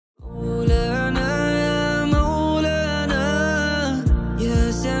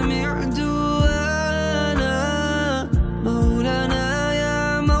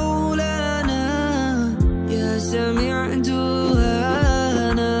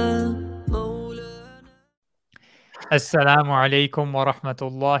Assalamu alaikum wa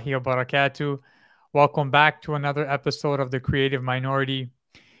rahmatullahi wa barakatuh. Welcome back to another episode of The Creative Minority.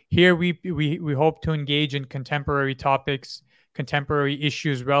 Here we hope to engage in contemporary topics, contemporary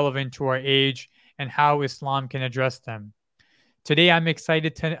issues relevant to our age, and how Islam can address them. Today I'm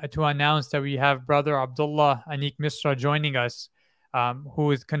excited to announce that we have Brother Abdullah Anik Misra joining us, who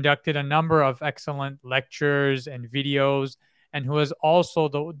has conducted a number of excellent lectures and videos, and who is also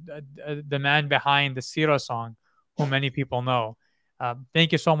the man behind the Sira song, who many people know.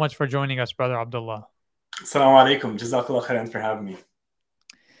 Thank you so much for joining us, Brother Abdullah. Assalamu alaikum. Jazakallah khairan for having me.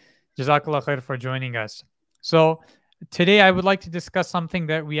 Jazakallah khair for joining us. So, today I would like to discuss something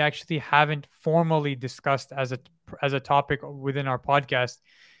that we actually haven't formally discussed as a topic within our podcast,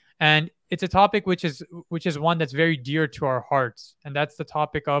 and it's a topic which is one that's very dear to our hearts, and that's the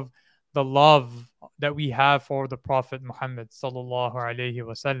topic of the love that we have for the Prophet Muhammad sallallahu alaihi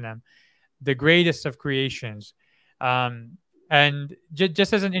wasallam, the greatest of creations. And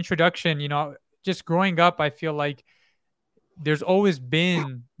just as an introduction, just growing up, I feel like there's always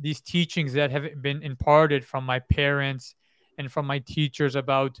been these teachings that have been imparted from my parents and from my teachers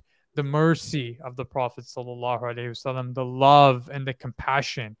about the mercy of the Prophet sallallahu alaihi wasallam, the love and the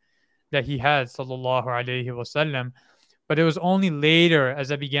compassion that he had sallallahu alaihi wasallam. But it was only later,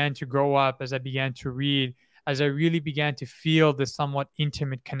 as I began to grow up, as I began to read, as I really began to feel this somewhat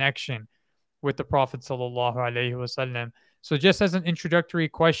intimate connection with the Prophet sallallahu alaihi wasallam. So, just as an introductory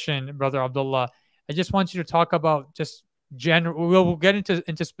question, Brother Abdullah, I just want you to talk about just general. We'll get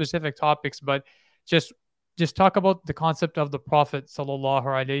into specific topics, but just just talk about the concept of the Prophet sallallahu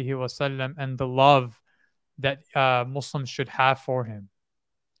alaihi wasallam and the love that Muslims should have for him.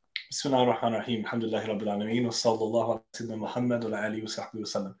 Bismillah ar-Rahman ar-Rahim. Alhamdulillahi Rabbil Alameen. Wa sallallahu ala Sayyidina Muhammad wa alihi wa sahbihi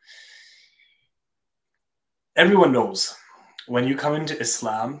wa sallam. Everyone knows when you come into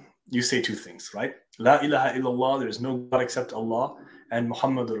Islam, you say two things, right? La ilaha illallah, there is no God except Allah, and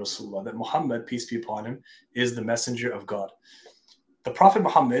Muhammadur Rasulullah, that Muhammad, peace be upon him, is the messenger of God. The Prophet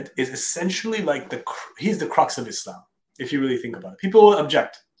Muhammad is essentially like he's the crux of Islam, if you really think about it. People will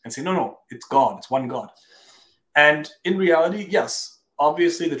object and say, no, it's God, it's one God. And in reality, yes,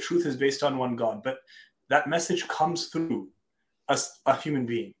 obviously the truth is based on one God, but that message comes through a human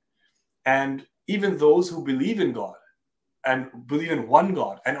being. And even those who believe in God and believe in one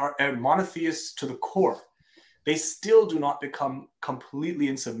God and are monotheists to the core, they still do not become completely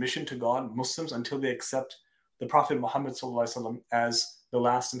in submission to God, Muslims, until they accept the Prophet Muhammad as the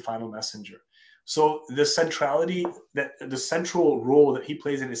last and final messenger. So the centrality, the central role that he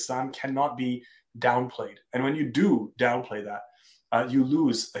plays in Islam cannot be downplayed. And when you do downplay that, you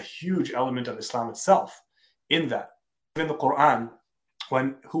lose a huge element of Islam itself in that. In the Quran,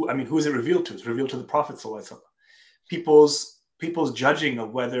 who is it revealed to? It's revealed to the Prophet ﷺ. People's judging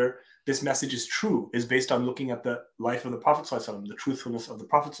of whether this message is true is based on looking at the life of the Prophet ﷺ, the truthfulness of the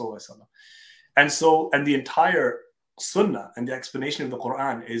Prophet ﷺ. And the entire Sunnah and the explanation of the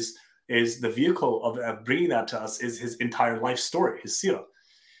Quran is the vehicle of bringing that to us, is his entire life story, his seerah.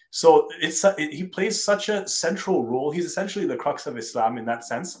 So he plays such a central role. He's essentially the crux of Islam in that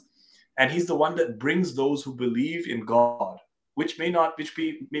sense, and he's the one that brings those who believe in God, which may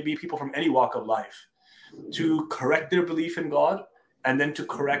be people from any walk of life, to correct their belief in God and then to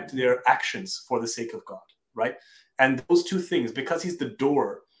correct their actions for the sake of God, right? And those two things, because he's the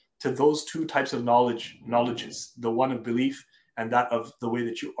door to those two types of knowledges, the one of belief and that of the way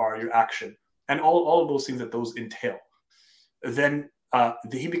that you are, your action, and all of those things that those entail, then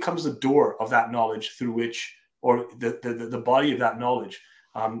he becomes the door of that knowledge through which, or the body of that knowledge,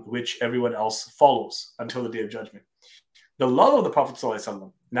 which everyone else follows until the day of judgment. The love of the Prophet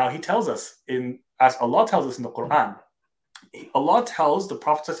ﷺ, now he tells us, as Allah tells us in the Quran, Allah tells the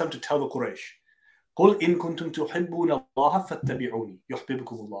Prophet ﷺ to tell the Quraysh, قُلْ إِن كُنْتُمْ تُحِبُّونَ اللَّهَ فَاتَّبِعُونِي يُحْبِبْكُمُ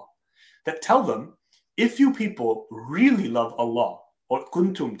اللَّهُ. That tell them, if you people really love Allah, or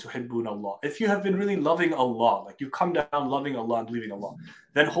kuntum tuhibbun Allah, if you have been really loving Allah, like you come down loving Allah and believing Allah,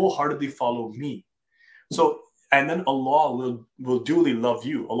 then wholeheartedly follow me. So, and then Allah will duly love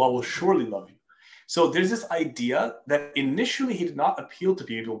you. Allah will surely love you. So there's this idea that initially he did not appeal to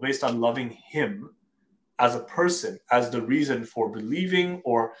people based on loving him as a person, as the reason for believing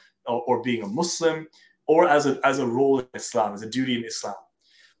or being a Muslim, or as a role in Islam, as a duty in Islam.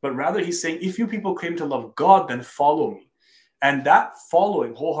 But rather he's saying, if you people claim to love God, then follow me. And that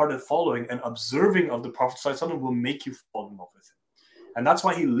following, wholehearted following and observing of the Prophet ﷺ will make you fall in love with him. And that's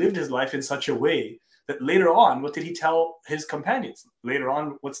why he lived his life in such a way that later on, what did he tell his companions? Later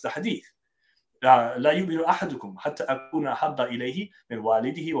on, what's the hadith? لا يؤمن أحدكم حتى أكون أحب إليه من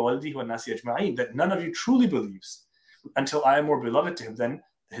والده وولده والناس أجمعين. That none of you truly believes until I am more beloved to him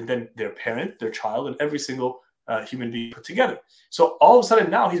than their parent, their child, and every single human being put together. So all of a sudden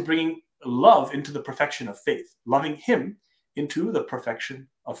now he's bringing love into the perfection of faith, loving him into the perfection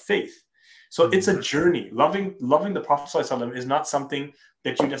of faith. So it's a journey. Loving the Prophet ﷺ is not something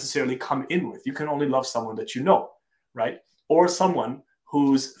that you necessarily come in with. You can only love someone that you know, right? Or someone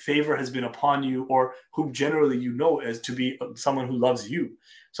whose favor has been upon you, or whom generally you know as to be someone who loves you.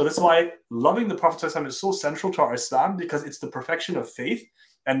 So that's why loving the Prophet ﷺ is so central to our Islam, because it's the perfection of faith,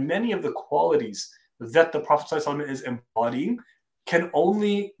 and many of the qualities that the Prophet ﷺ is embodying can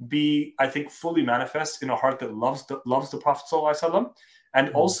only be, I think, fully manifest in a heart that loves the Prophet ﷺ, and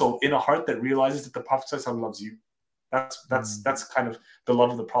also in a heart that realizes that the Prophet ﷺ loves you. That's kind of the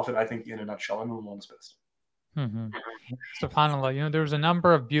love of the Prophet, I think, in a nutshell, and Allah knows best. SubhanAllah, there's a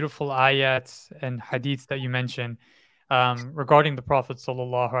number of beautiful ayats and hadiths that you mentioned regarding the Prophet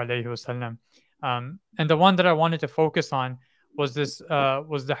sallallahu alaihi wasallam, and the one that I wanted to focus on was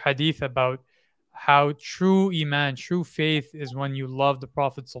the hadith about how true iman, true faith, is when you love the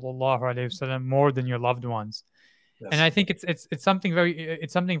Prophet sallallahu alaihi wasallam more than your loved ones. Yes. And I think it's something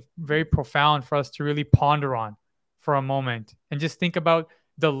very profound for us to really ponder on for a moment, and just think about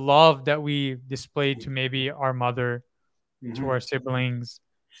the love that we displayed to maybe our mother, to our siblings,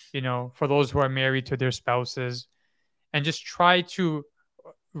 for those who are married to their spouses, and just try to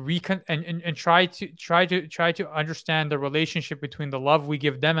try to understand the relationship between the love we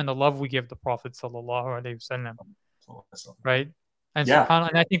give them and the love we give the Prophet sallallahu alaihi wasallam, right? And SubhanAllah,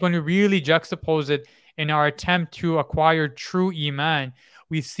 and I think when we really juxtapose it in our attempt to acquire true iman,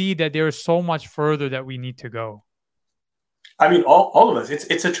 we see that there is so much further that we need to go. I mean, all of us,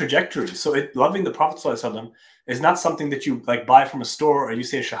 it's a trajectory. So loving the Prophet ﷺ is not something that you like buy from a store, or you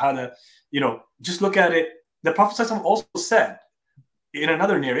say shahada. Just look at it. The Prophet ﷺ also said in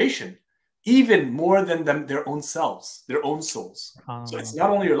another narration, even more than their own selves, their own souls. So it's not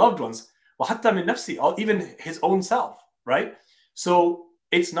only your loved ones, وَحَتَّى مِن نَفْسِي, even his own self, right? So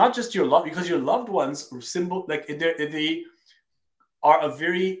it's not just your love, because your loved ones are symbol, like they are a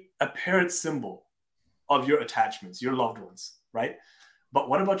very apparent symbol of your attachments, your loved ones, right? But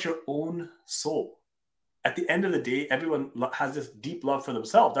what about your own soul? At the end of the day, everyone has this deep love for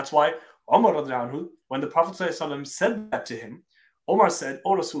themselves. That's why Umar radiallahu anhu, when the Prophet ﷺ said that to him, Umar said,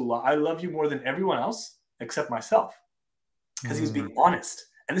 "Oh Rasulullah, I love you more than everyone else except myself." Because he was being honest.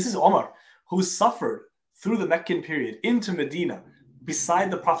 And this is Umar, who suffered through the Meccan period into Medina,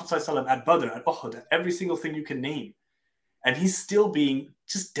 beside the Prophet ﷺ at Badr, at Uhud, at every single thing you can name. And he's still being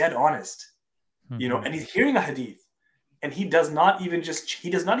just dead honest. And he's hearing a hadith, and he does not even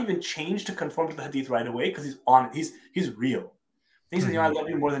change to conform to the hadith right away, because he's real. He says, I love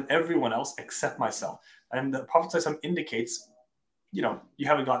you more than everyone else except myself. And the Prophet ﷺ indicates, you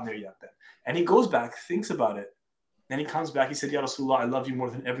haven't gotten there yet then. And he goes back, thinks about it, then he comes back, he said, Ya Rasulullah, I love you more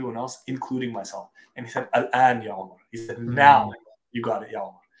than everyone else, including myself. And he said, Al-an ya Umar. He said, now you got it, Ya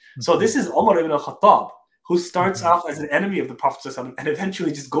Umar. So this is Umar ibn al-Khattab, who starts off as an enemy of the Prophet ﷺ and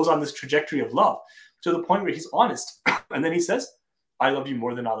eventually just goes on this trajectory of love to the point where he's honest. And then he says, I love you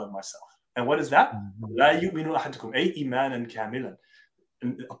more than I love myself. And what is that? لا يؤمن أحدكم أي إيمانا كاملا.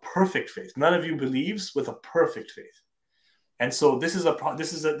 A perfect faith. None of you believes with a perfect faith. And so this is a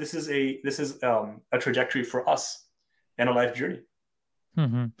trajectory for us in a life journey.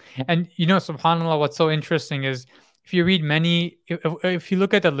 And SubhanAllah, what's so interesting is, if you read if you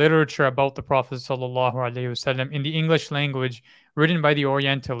look at the literature about the Prophet sallallahu alaihi wasallam in the English language, written by the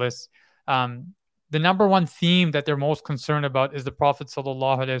Orientalists, the number one theme that they're most concerned about is the Prophet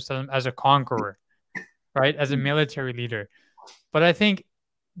sallallahu alaihi wasallam as a conqueror, right, as a military leader. But I think,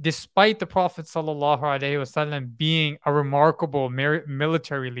 despite the Prophet sallallahu alaihi wasallam being a remarkable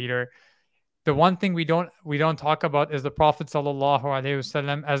military leader, the one thing we don't talk about is the Prophet sallallahu alaihi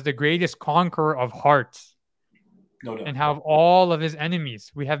wasallam as the greatest conqueror of hearts. No doubt. And have all of his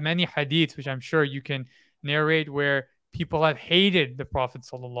enemies. We have many hadiths, which I'm sure you can narrate, where people have hated the Prophet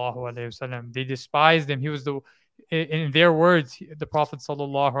sallallahu alaihi wasallam. They despised him. He was in their words, the Prophet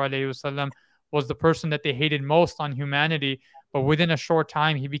sallallahu alaihi wasallam was the person that they hated most on humanity. But within a short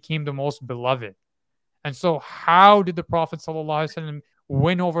time, he became the most beloved. And so, how did the Prophet sallallahu alaihi wasallam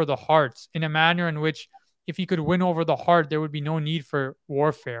win over the hearts in a manner in which, if he could win over the heart, there would be no need for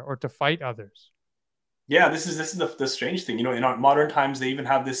warfare or to fight others? Yeah, this is the strange thing. In our modern times, they even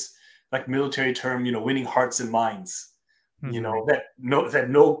have this like military term, winning hearts and minds. That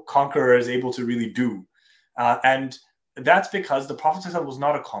no conqueror is able to really do, and that's because the Prophet ﷺ was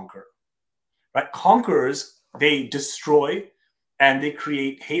not a conqueror. Right? Conquerors, they destroy and they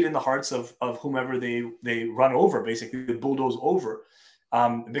create hate in the hearts of whomever they run over, basically they bulldoze over,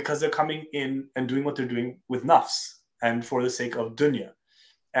 because they're coming in and doing what they're doing with nafs and for the sake of dunya.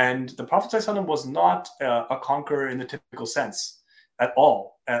 And the Prophet ﷺ was not a conqueror in the typical sense at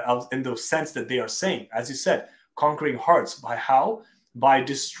all, in the sense that they are saying. As you said, conquering hearts. By how? By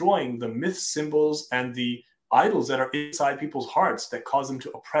destroying the myths, symbols, and the idols that are inside people's hearts that cause them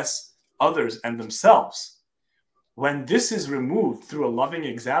to oppress others and themselves. When this is removed through a loving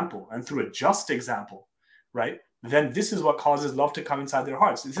example and through a just example, right, then this is what causes love to come inside their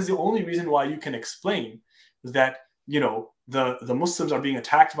hearts. This is the only reason why you can explain that, the Muslims are being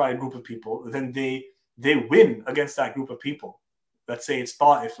attacked by a group of people, then they win against that group of people. Let's say it's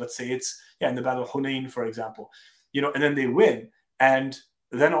Ta'if, let's say it's in the Battle of Hunayn, for example, and then they win. And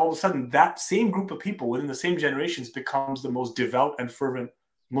then all of a sudden that same group of people within the same generations becomes the most devout and fervent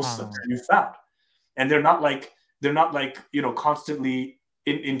Muslims you found. And they're not like constantly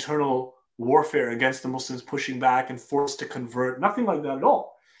in internal warfare against the Muslims, pushing back and forced to convert. Nothing like that at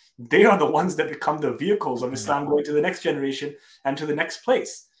all. They are the ones that become the vehicles of Islam going to the next generation and to the next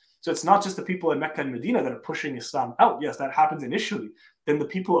place. So it's not just the people in Mecca and Medina that are pushing Islam out. Yes, that happens initially. Then the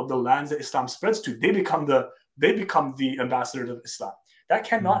people of the lands that Islam spreads to, they become the ambassadors of Islam. That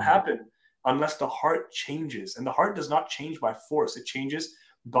cannot happen unless the heart changes. And the heart does not change by force. It changes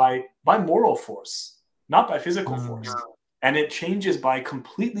by moral force, not by physical force. And it changes by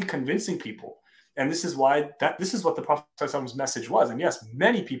completely convincing people. And this is what the Prophet's message was. And yes,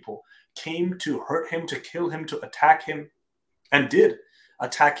 many people came to hurt him, to kill him, to attack him, and did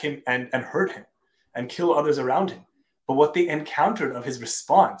attack him and hurt him and kill others around him. But what they encountered of his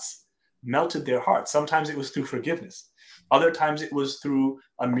response melted their hearts. Sometimes it was through forgiveness. Other times it was through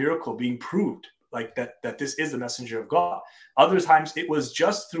a miracle being proved, like that this is the messenger of God. Other times it was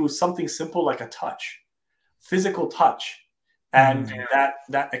just through something simple like a touch, physical touch. And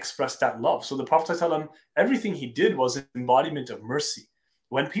that expressed that love. So the Prophet ﷺ, everything he did was an embodiment of mercy.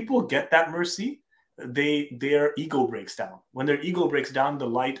 When people get that mercy, their ego breaks down. When their ego breaks down, the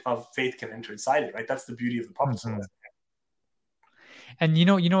light of faith can enter inside it, right? That's the beauty of the Prophet ﷺ. And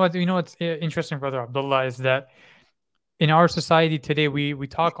what's interesting, Brother Abdullah, is that in our society today, we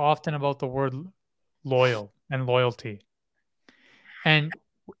talk often about the word loyal and loyalty. And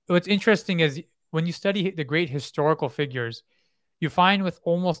what's interesting is when you study the great historical figures, you find with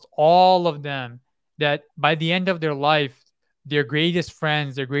almost all of them that by the end of their life, their greatest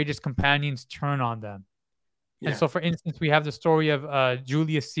friends, their greatest companions turn on them. Yeah. And so, for instance, we have the story of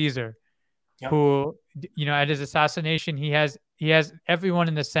Julius Caesar, who, at his assassination, he has everyone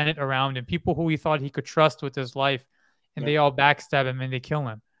in the Senate around him, people who he thought he could trust with his life, and they all backstab him and they kill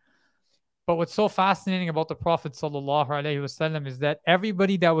him. But what's so fascinating about the Prophet ﷺ is that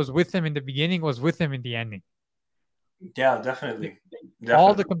everybody that was with him in the beginning was with him in the ending. Yeah, definitely.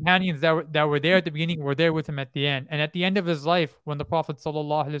 All the companions that were there at the beginning were there with him at the end. And at the end of his life, when the Prophet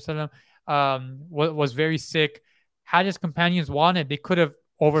ﷺ was very sick, had his companions wanted, they could have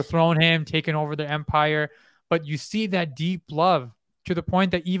overthrown him, taken over the empire. But you see that deep love to the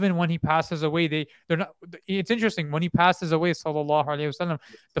point that even when he passes away, they're not. It's interesting, when he passes away, ﷺ,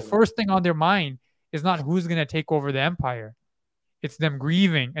 the first thing on their mind is not who's going to take over the empire. It's them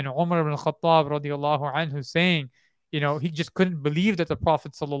grieving. And Umar ibn Khattab radiallahu anhu saying, he just couldn't believe that the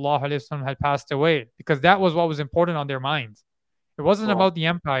Prophet ﷺ had passed away, because that was what was important on their minds. It wasn't about the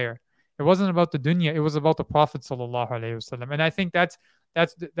empire. It wasn't about the dunya. It was about the Prophet ﷺ. And I think that's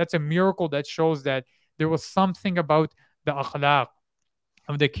a miracle that shows that there was something about the akhlaq,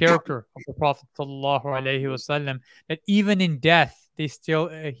 of the character of the Prophet ﷺ, that even in death, he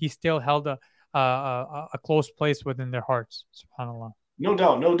still held a close place within their hearts. SubhanAllah. No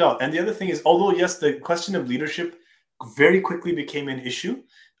doubt. And the other thing is, although yes, the question of leadership very quickly became an issue,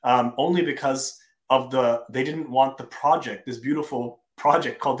 only because they didn't want this beautiful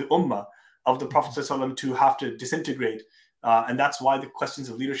project called the Ummah of the Prophet ﷺ to have to disintegrate. And that's why the questions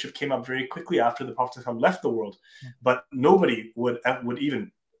of leadership came up very quickly after the Prophet ﷺ left the world. But nobody would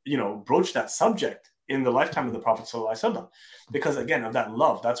even, broach that subject in the lifetime of the Prophet ﷺ, because again, of that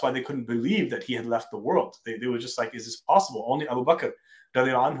love. That's why they couldn't believe that he had left the world. They were just like, is this possible? Only Abu Bakr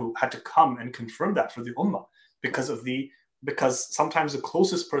radiallahu anhu had to come and confirm that for the Ummah, because sometimes the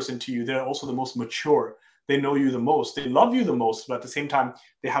closest person to you, they're also the most mature. They know you the most. They love you the most, but at the same time,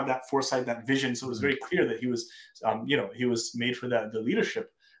 they have that foresight, that vision. So it was very clear that he was made for the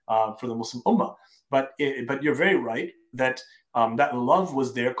leadership for the Muslim Ummah. But you're very right that that love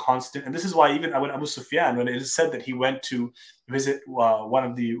was there constant. And this is why even when Abu Sufyan, when it is said that he went to visit one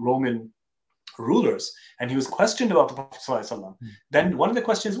of the Roman rulers and he was questioned about the Prophet ﷺ, then one of the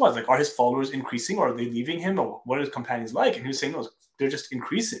questions was like, are his followers increasing, or are they leaving him, or what are his companions like? And he was saying, no, they're just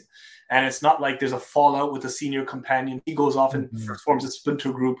increasing. And it's not like there's a fallout with a senior companion. He goes off and forms a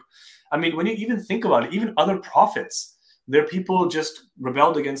splinter group. I mean, when you even think about it, even other prophets, Their people just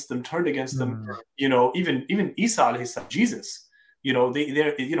rebelled against them, turned against them. Even Isa alayhi salam, Jesus,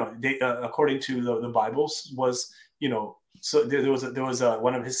 they according to the Bibles was, so there was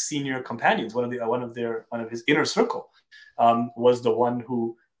one of his senior companions, one of his inner circle, was the one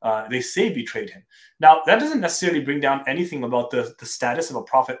who they say betrayed him. Now that doesn't necessarily bring down anything about the status of a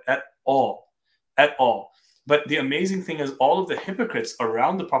prophet at all. But the amazing thing is, all of the hypocrites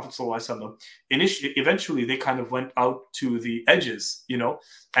around the Prophet ﷺ, eventually they kind of went out to the edges,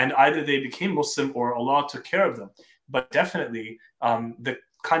 and either they became Muslim or Allah took care of them. But definitely the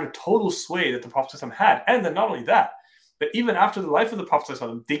kind of total sway that the Prophet ﷺ had, and then not only that, but even after the life of the Prophet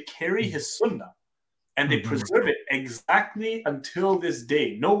ﷺ, they carry his sunnah and they preserve it exactly until this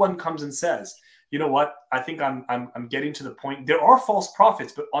day. No one comes and says, you know what, I think I'm getting to the point. There are false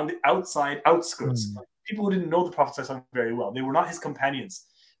prophets, but on the outskirts. People who didn't know the Prophet ﷺ very well. They were not his companions.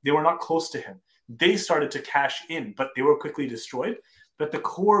 They were not close to him. They started to cash in, but they were quickly destroyed. But the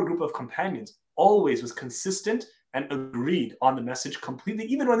core group of companions always was consistent and agreed on the message completely,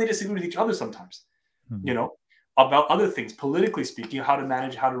 even when they disagreed with each other sometimes, about other things, politically speaking, how to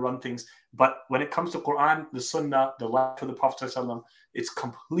manage, how to run things. But when it comes to Quran, the Sunnah, the life of the Prophet ﷺ, it's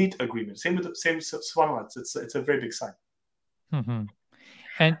complete agreement. Subhanallah, it's a very big sign.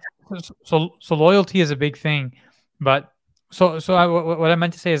 And so loyalty is a big thing, but what I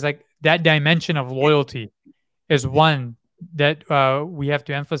meant to say is, like, that dimension of loyalty is one that we have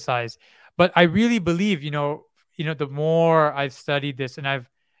to emphasize. But I really believe, the more I've studied this, and I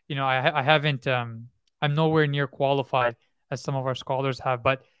haven't, I'm nowhere near qualified as some of our scholars have,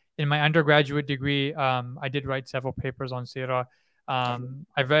 but in my undergraduate degree, I did write several papers on Sirah.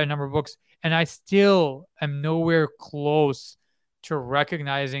 I've read a number of books, and I still am nowhere close to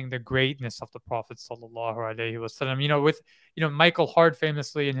recognizing the greatness of the Prophet sallallahu alaihi wasallam. Michael Hart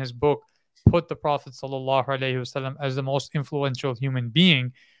famously in his book put the Prophet sallallahu alaihi wasallam as the most influential human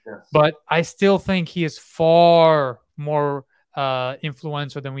being. Yes. But I still think he is far more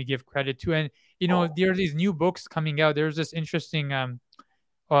influential than we give credit to. And there are these new books coming out. There's this interesting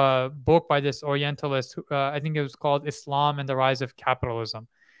book by this Orientalist, I think it was called Islam and the Rise of Capitalism.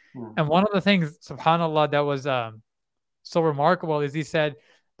 And one of the things, subhanAllah, that was so remarkable is he said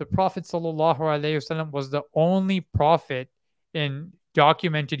the Prophet sallallahu alaihi wasallam was the only prophet in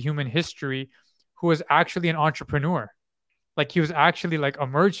documented human history who was actually an entrepreneur. Like, he was actually like a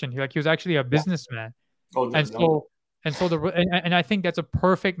merchant. He was actually a businessman. And I think that's a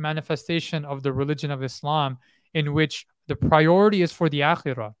perfect manifestation of the religion of Islam, in which the priority is for the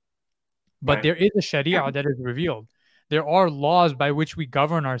akhirah, but there is a sharia that is revealed. There are laws by which we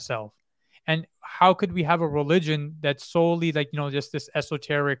govern ourselves. And how could we have a religion that's solely just this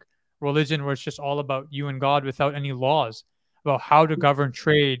esoteric religion where it's just all about you and God, without any laws about how to govern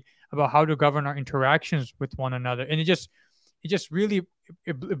trade, about how to govern our interactions with one another? And it just really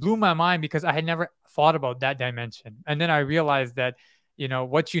blew my mind, because I had never thought about that dimension. And then I realized that,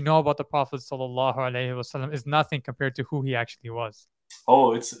 what you know about the Prophet sallallahu alaihi wasallam is nothing compared to who he actually was.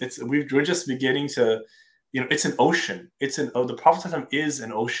 Oh, we're just beginning to, it's an ocean. The Prophet is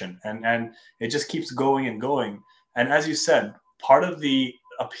an ocean, and it just keeps going and going. And as you said, part of the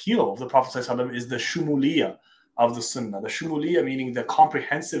appeal of the Prophet is the shumuliyah of the Sunnah. The shumuliyah meaning the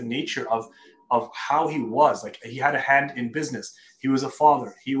comprehensive nature of how he was. Like, he had a hand in business. He was a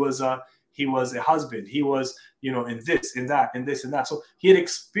father. He was a husband. He was, in this, in that, in this, and that. So he had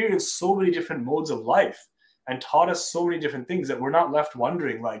experienced so many different modes of life and taught us so many different things that we're not left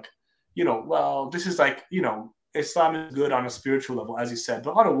wondering, like, well, this is like, Islam is good on a spiritual level, as you said,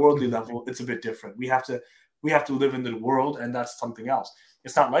 but on a worldly level, it's a bit different. We have to live in the world, and that's something else.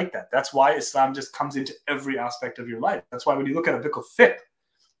 It's not like that. That's why Islam just comes into every aspect of your life. That's why when you look at a book of fiqh,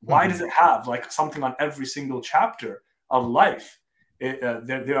 why does it have like something on every single chapter of life?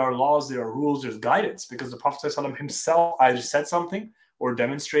 There are laws, there are rules, there's guidance, because the Prophet ﷺ himself either said something or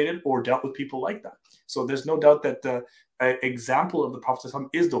demonstrated or dealt with people like that. So there's no doubt that the example of the Prophet ﷺ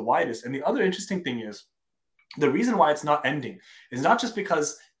is the widest. And the other interesting thing is, the reason why it's not ending is not just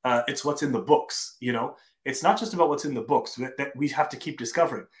because it's what's in the books. It's not just about what's in the books that we have to keep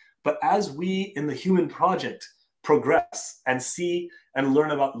discovering. But as we in the human project progress and see and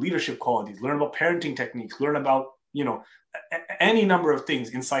learn about leadership qualities, learn about parenting techniques, learn about, any number of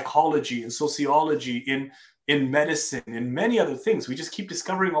things in psychology, in sociology, in medicine, in many other things, we just keep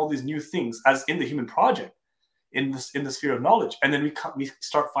discovering all these new things as in the human project, in the sphere of knowledge. And then we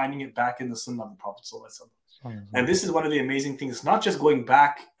start finding it back in the Sunnah of the Prophet ﷺ. And this is one of the amazing things. It's not just going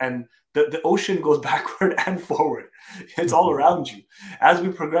back, and the ocean goes backward and forward. It's all around you. As we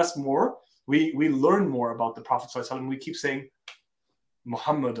progress more, we learn more about the Prophet ﷺ. We keep saying,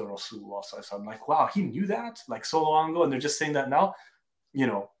 Muhammad Rasulullah. So I'm like, wow, he knew that like so long ago, and they're just saying that now.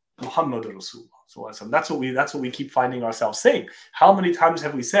 Muhammad Rasulullah. So that's what we keep finding ourselves saying. How many times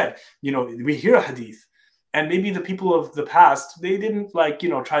have we said, we hear a hadith, and maybe the people of the past, they didn't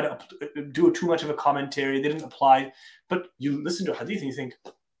try to do too much of a commentary, they didn't apply, but you listen to a hadith and you think,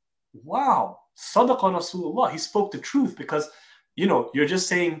 wow, Sadaqa Rasulullah, he spoke the truth, because you're just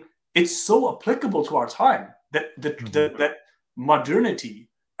saying it's so applicable to our time that that modernity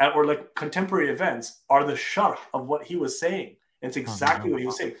or like contemporary events are the sharh of what he was saying. It's exactly what he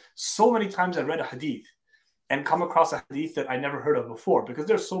was saying. So many times I read a hadith and come across a hadith that I never heard of before, because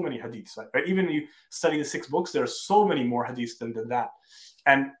there's so many hadiths. Right? Even when you study the 6 books, there are so many more hadiths than that.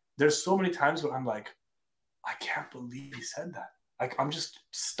 And there's so many times where I'm like, I can't believe he said that. Like, I'm just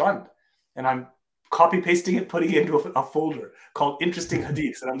stunned. And I'm copy pasting it, putting it into a folder called Interesting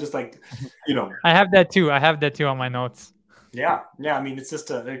Hadiths. And I'm just like, I have that too. I have that too on my notes. Yeah. I mean, it's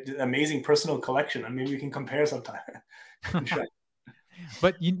just an amazing personal collection. I mean, we can compare sometime.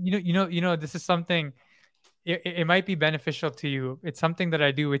 But this is something. It might be beneficial to you. It's something that I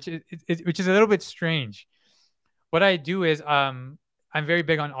do, which is a little bit strange. What I do is I'm very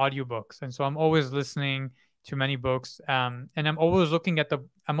big on audiobooks, and so I'm always listening to many books, and I'm always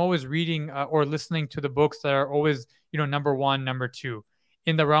reading or listening to the books that are always number 1, number 2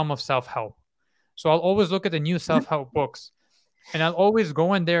 in the realm of self-help. So I'll always look at the new self-help books, and I'll always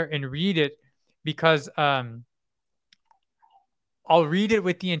go in there and read it, because I'll read it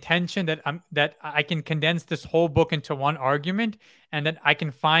with the intention that I can condense this whole book into one argument, and that I can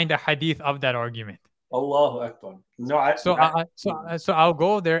find a hadith of that argument. Allahu Akbar. No, so I'll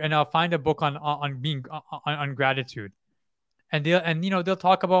go there and I'll find a book on gratitude, and they'll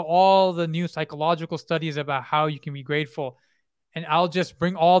talk about all the new psychological studies about how you can be grateful, and I'll just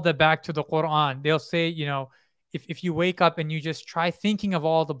bring all that back to the Quran. They'll say, if you wake up and you just try thinking of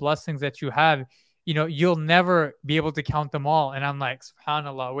all the blessings that you have, you'll never be able to count them all. And I'm like,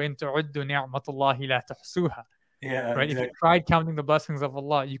 subhanallah, wa in tu'uddu ni'matallahi la tuhsuha. Yeah, right. Exactly. If you tried counting the blessings of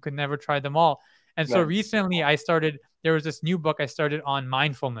Allah, you could never try them all. And so recently there was this new book I started on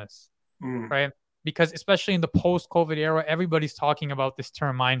mindfulness, right? Because especially in the post-COVID era, everybody's talking about this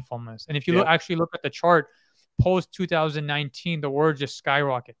term mindfulness. And if you actually look at the chart, post-2019, the word just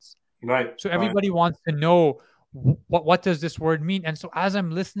skyrockets. Right. So everybody wants to know, what does this word mean? And so as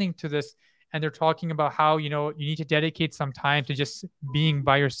I'm listening to this, and they're talking about how, you need to dedicate some time to just being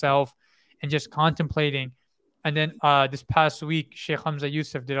by yourself and just contemplating. And then this past week, Sheikh Hamza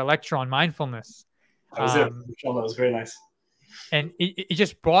Yusuf did a lecture on mindfulness. I was there. Inshallah, it was very nice. And it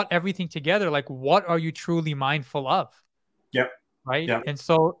just brought everything together. Like, what are you truly mindful of? Yep. Right. Yep. And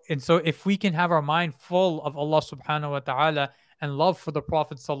so if we can have our mind full of Allah subhanahu wa ta'ala and love for the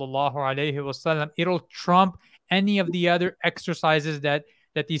Prophet sallallahu alaihi wasallam, it'll trump any of the other exercises that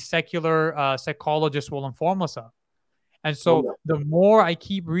these secular psychologists will inform us of. And so the more I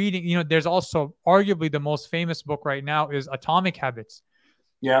keep reading, there's also arguably the most famous book right now is Atomic Habits.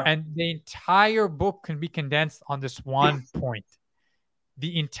 Yeah. And the entire book can be condensed on this one point.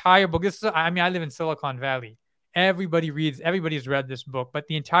 The entire book. I live in Silicon Valley. Everybody's read this book, but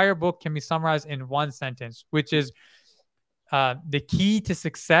the entire book can be summarized in one sentence, which is the key to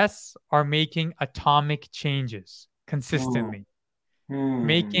success are making atomic changes consistently.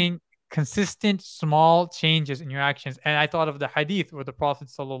 Making consistent small changes in your actions. And I thought of the hadith where the Prophet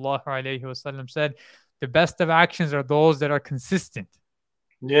sallallahu alaihi wasallam said, the best of actions are those that are consistent.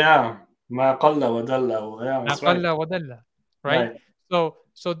 Yeah. Ma qalla wa dalla. Yeah, that's right. Ma qalla wa dalla. Right? So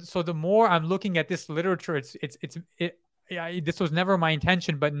the more I'm looking at this literature, this was never my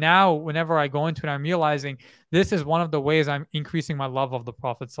intention, but now whenever I go into it, I'm realizing this is one of the ways I'm increasing my love of the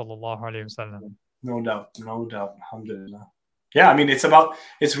Prophet sallallahu alaihi wasallam. No doubt. Alhamdulillah. Yeah, I mean, it's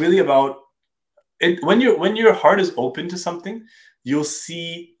really about it. When your heart is open to something, you'll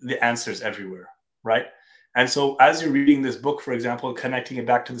see the answers everywhere, right? And so as you're reading this book, for example, connecting it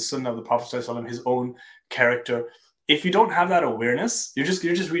back to the Sunnah of the Prophet ﷺ, his own character, if you don't have that awareness, you're just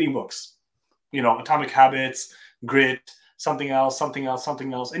reading books, Atomic Habits, Grit, something else,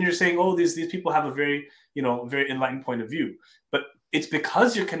 and you're saying, oh, these people have a very very enlightened point of view, but it's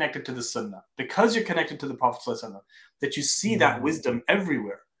because you're connected to the Sunnah, because you're connected to the Prophet ﷺ, that you see that wisdom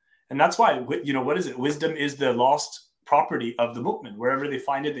everywhere. And that's why, what is it? Wisdom is the lost property of the mu'min. Wherever they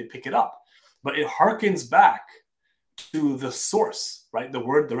find it, they pick it up. But it harkens back to the source, right? The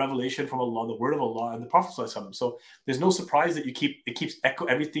word, the revelation from Allah, the word of Allah, and the Prophet ﷺ. So there's no surprise that it keeps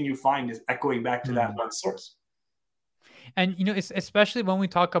everything you find is echoing back to that one source. And, it's especially when we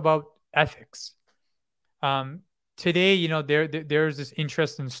talk about ethics. Today, there's this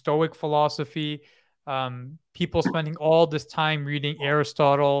interest in Stoic philosophy. people spending all this time reading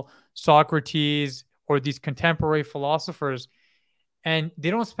Aristotle, Socrates, or these contemporary philosophers, and they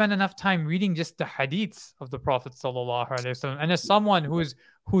don't spend enough time reading just the hadiths of the Prophet sallallahu alaihi wasallam. And as someone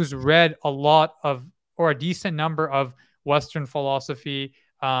who's read a lot of, or a decent number of Western philosophy,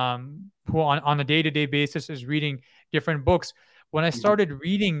 who on a day-to-day basis is reading different books, when I started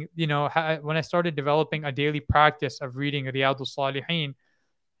reading, when I started developing a daily practice of reading Riyadus Salihin,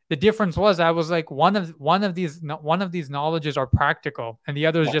 the difference was I was like, one of these knowledges are practical, and the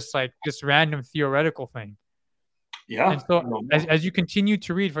other is just like this random theoretical thing. Yeah. And so as you continue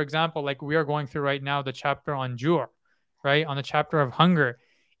to read, for example, like we are going through right now, the chapter on Jur, right? On the chapter of hunger,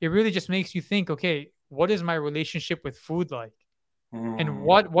 it really just makes you think, okay, what is my relationship with food like? And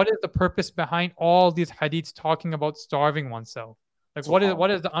what is the purpose behind all these hadiths talking about starving oneself? Like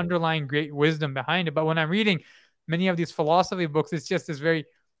what is the underlying great wisdom behind it? But when I'm reading many of these philosophy books, it's just this very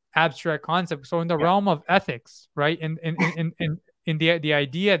abstract concept. So in the realm of ethics, right? In the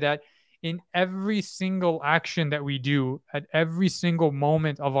idea that in every single action that we do, at every single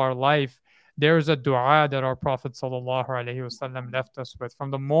moment of our life, there's a dua that our Prophet sallallahu alaihi wasallam left us with.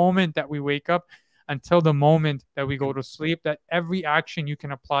 From the moment that we wake up until the moment that we go to sleep, that every action you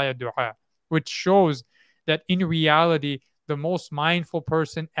can apply a dua, which shows that in reality, the most mindful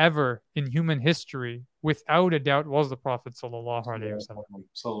person ever in human history, without a doubt, was the Prophet sallallahu alaihi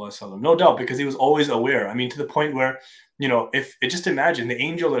wasallam. No doubt, because he was always aware. I mean, to the point where, if just imagine the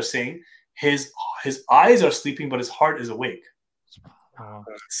angel are saying his eyes are sleeping, but his heart is awake.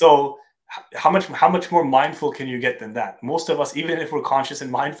 So how much more mindful can you get than that? Most of us, even if we're conscious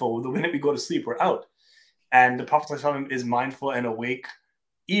and mindful, the minute we go to sleep, we're out. And the Prophet ﷺ is mindful and awake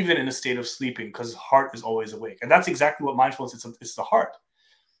even in a state of sleeping, because his heart is always awake. And that's exactly what mindfulness is. It's the heart.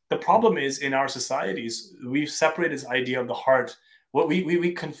 The problem is, in our societies, we've separated this idea of the heart. What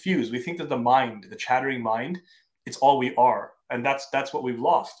we confuse. We think that the mind, the chattering mind, it's all we are. And that's what we've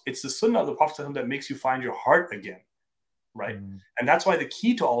lost. It's the sunnah of the Prophet ﷺ that makes you find your heart again. Right? And that's why the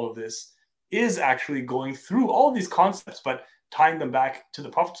key to all of this is actually going through all of these concepts, but tying them back to the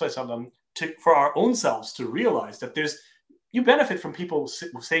Prophet ﷺ for our own selves to realize that you benefit from people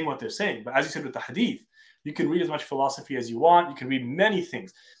saying what they're saying. But as you said with the hadith, you can read as much philosophy as you want. You can read many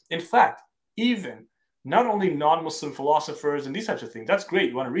things. In fact, even not only non-Muslim philosophers and these types of things, that's great.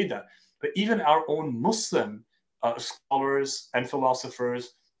 You want to read that. But even our own Muslim scholars and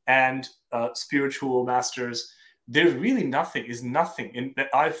philosophers and spiritual masters, there's really nothing that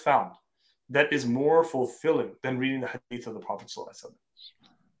I've found that is more fulfilling than reading the hadith of the Prophet ﷺ.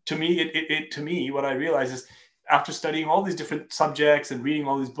 To me, what I realized is, after studying all these different subjects and reading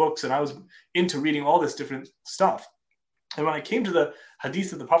all these books, and I was into reading all this different stuff, and when I came to the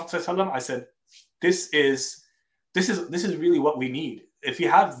hadith of the Prophet ﷺ, I said, this is really what we need. If you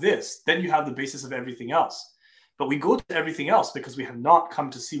have this, then you have the basis of everything else. But we go to everything else because we have not come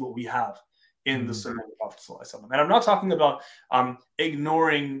to see what we have in the Sunnah of the Prophet ﷺ. And I'm not talking about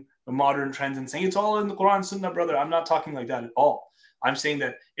ignoring the modern trends and saying it's all in the Quran, Sunnah, brother. I'm not talking like that at all. I'm saying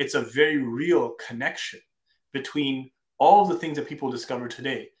that it's a very real connection between all of the things that people discover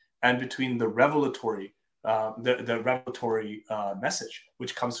today and between the revelatory message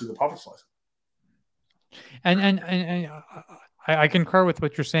which comes through the Prophet ﷺ. And I concur with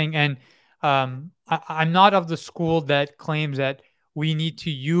what you're saying. And I'm not of the school that claims that we need to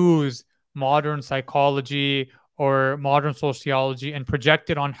use modern psychology or modern sociology and project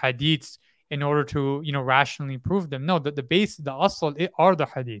it on hadiths in order to, rationally prove them. No, the base, the asl are the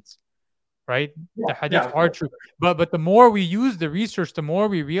hadiths, right? Yeah, the hadiths are true. But the more we use the research, the more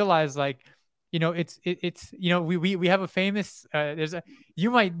we realize, like, it's we have a famous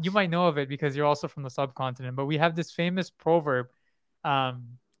you might know of it because you're also from the subcontinent, but we have this famous proverb.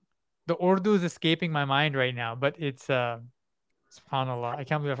 The Urdu is escaping my mind right now, but it's subhanallah, I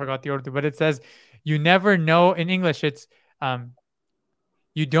can't believe I forgot the Urdu, but it says, you never know, in English it's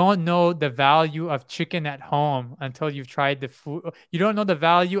you don't know the value of chicken at home until you've tried the food. You don't know the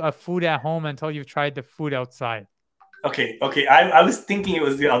value of food at home until you've tried the food outside. Okay. I was thinking it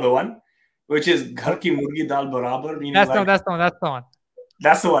was the other one, which is ghar ki murgi dal barabar. That's the one.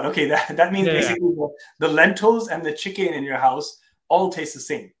 That's the one. Okay, that means basically the lentils and the chicken in your house all taste the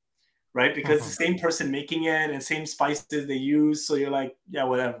same, right? Because the same person making it and same spices they use. So you're like, yeah,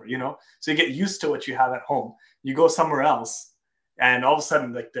 whatever, So you get used to what you have at home. You go somewhere else, and all of a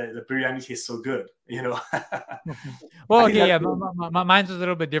sudden, like the biryani tastes so good, Well, okay, yeah, mine's was a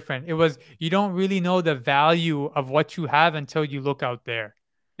little bit different. It was, you don't really know the value of what you have until you look out there.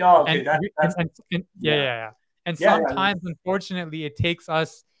 Oh, okay. And sometimes, unfortunately, it takes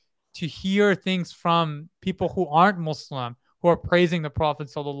us to hear things from people who aren't Muslim, who are praising the Prophet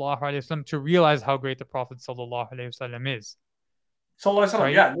sallallahu alaihi wasallam to realize how great the Prophet sallallahu alaihi wasallam is.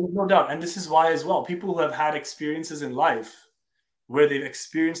 Right? Yeah, no doubt. And this is why as well, people who have had experiences in life where they've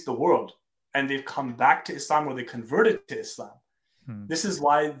experienced the world and they've come back to Islam or they converted to Islam. This is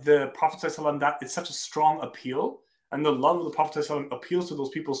why the Prophet ﷺ, that it's such a strong appeal, and the love of the Prophet ﷺ appeals to those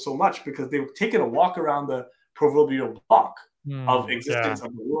people so much because they've taken a walk around the proverbial block of existence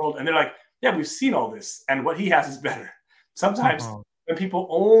of the world, and they're like, yeah, we've seen all this, and what he has is better. Sometimes when people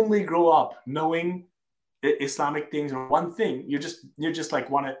only grow up knowing Islamic things or one thing, you're just like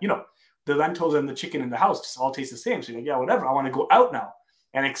want to, the lentils and the chicken in the house just all taste the same. So you're like, yeah, whatever. I want to go out now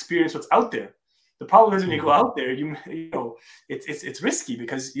and experience what's out there. The problem is when you go out there, it's risky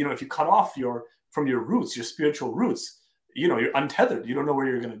because if you cut off from your roots, your spiritual roots, you're untethered. You don't know where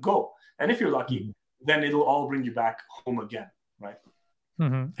you're going to go. And if you're lucky, then it'll all bring you back home again, right?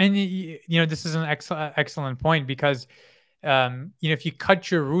 And this is an excellent point because if you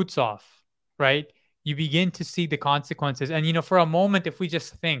cut your roots off, right, you begin to see the consequences. And for a moment, if we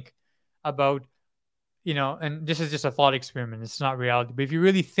just think about, and this is just a thought experiment, it's not reality, but if you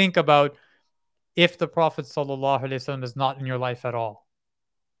really think about if the Prophet sallallahu alaihi wasallam is not in your life at all,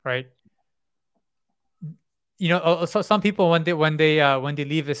 right? So some people when they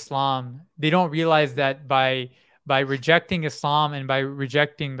leave Islam, they don't realize that by rejecting Islam and by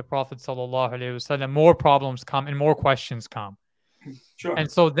rejecting the Prophet sallallahu alaihi wasallam, more problems come and more questions come. Sure.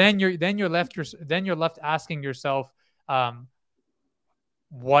 And so then you're left asking yourself,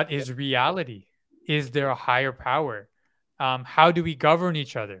 what is reality? Is there a higher power? How do we govern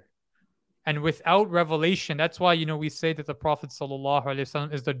each other? And without revelation, that's why, we say that the Prophet sallallahu alaihi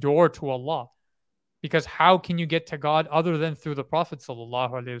wasallam is the door to Allah. Because how can you get to God other than through the Prophet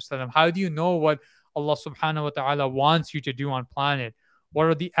sallallahu alaihi wasallam? How do you know what Allah subhanahu wa ta'ala wants you to do on planet? What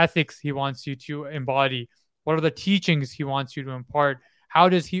are the ethics He wants you to embody? What are the teachings He wants you to impart? How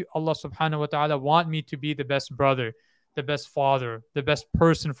does Allah subhanahu wa ta'ala want me to be the best brother, the best father, the best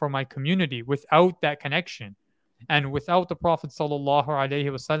person for my community? Without that connection, and without the Prophet sallallahu alaihi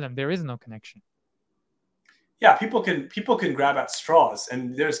wasallam, there is no connection. Yeah, people can grab at straws,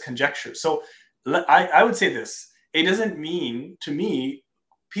 and there's conjecture. So I would say this: it doesn't mean, to me,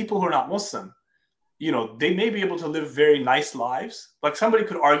 people who are not Muslim, they may be able to live very nice lives. Like somebody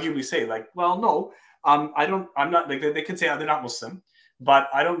could arguably say, like, well, no, I'm not, like, they could say, they're not Muslim, but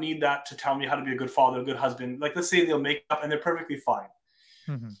I don't need that to tell me how to be a good father, a good husband. Like, let's say they'll make up and they're perfectly fine.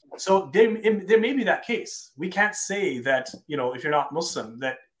 So there may be that case. We can't say that, if you're not Muslim,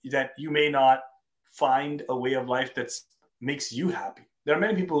 that you may not find a way of life that makes you happy. There are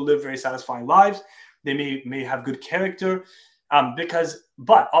many people who live very satisfying lives. They may have good character,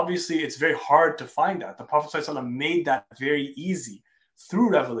 but obviously it's very hard to find that. The Prophet ﷺ made that very easy through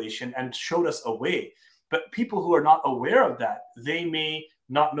revelation and showed us a way. But people who are not aware of that, they may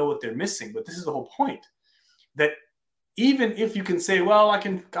not know what they're missing. But this is the whole point, that even if you can say, well, I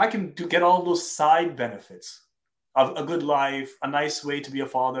can get all those side benefits of a good life, a nice way to be a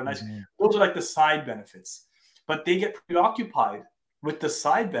father, those are like the side benefits. But they get preoccupied with the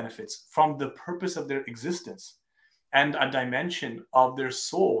side benefits from the purpose of their existence and a dimension of their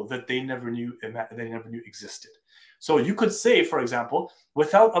soul that they never knew existed. So you could say, for example,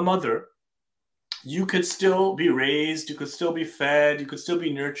 without a mother, you could still be raised, you could still be fed, you could still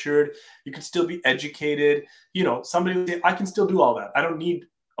be nurtured, you could still be educated. Somebody would say, I can still do all that. I don't need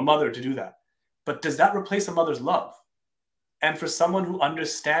a mother to do that. But does that replace a mother's love? And for someone who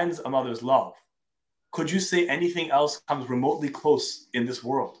understands a mother's love, could you say anything else comes remotely close in this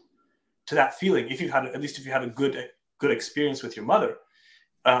world to that feeling? If you had a good experience with your mother,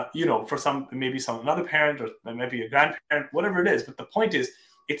 for some, maybe another parent, or maybe a grandparent, whatever it is. But the point is,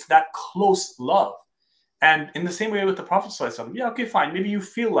 it's that close love. And in the same way with the Prophet ﷺ, yeah, okay, fine. Maybe you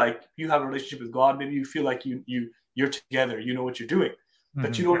feel like you have a relationship with God. Maybe you feel like you're together. You know what you're doing,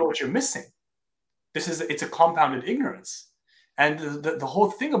 but you don't know what you're missing. It's a compounded ignorance. And the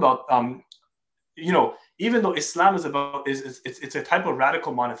whole thing about even though Islam it's a type of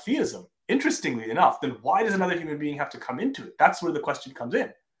radical monotheism, interestingly enough, then why does another human being have to come into it? That's where the question comes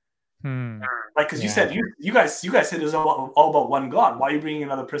in. Like, because you said you guys said it's all about one God. Why are you bringing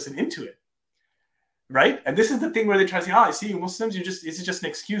another person into it? Right? And this is the thing where they try to say, I see you Muslims, it's just an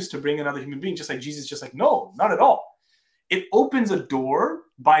excuse to bring another human being, just like Jesus. Just like, no, not at all. It opens a door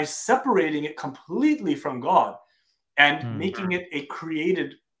by separating it completely from God and making it a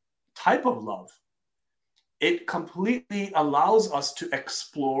created type of love. It completely allows us to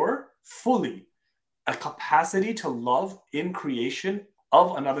explore fully a capacity to love in creation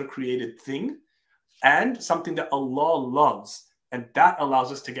of another created thing, and something that Allah loves And that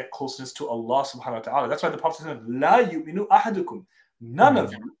allows us to get closeness to Allah subhanahu wa ta'ala. That's why the Prophet said, La yu'minu ahadukum. None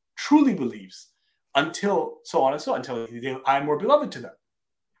of you truly believes until so on and so on, until I am more beloved to them.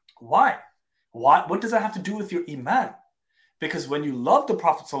 Why? What does that have to do with your iman? Because when you love the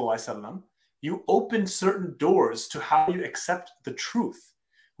Prophet ﷺ, you open certain doors to how you accept the truth,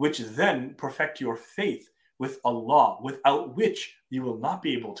 which then perfect your faith with Allah, without which you will not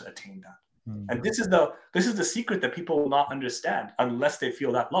be able to attain that. And this is the secret that people will not understand unless they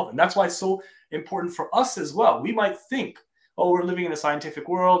feel that love. And that's why it's so important for us as well. We might think, oh, we're living in a scientific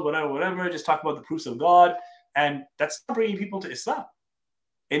world, whatever, just talk about the proofs of God. And that's not bringing people to Islam.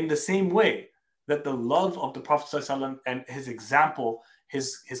 In the same way that the love of the Prophet ﷺ and his example,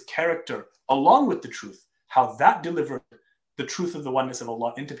 his character, along with the truth, how that delivered the truth of the oneness of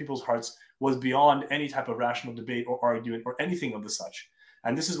Allah into people's hearts was beyond any type of rational debate or argument or anything of the such.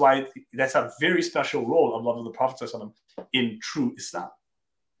 And this is why that's a very special role of love of the Prophet ﷺ in true Islam.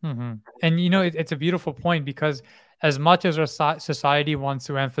 Mm-hmm. And, it's a beautiful point, because as much as our society wants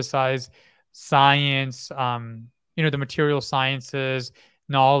to emphasize science, the material sciences,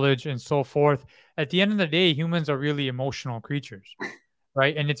 knowledge, and so forth, at the end of the day, humans are really emotional creatures,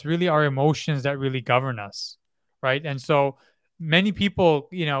 right? And it's really our emotions that really govern us, right? And so many people,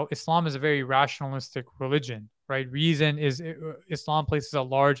 Islam is a very rationalistic religion, right? Islam places a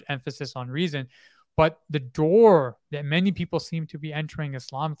large emphasis on reason, but the door that many people seem to be entering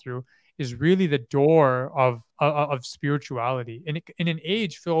Islam through is really the door of spirituality. In an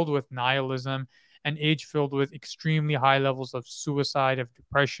age filled with nihilism, an age filled with extremely high levels of suicide, of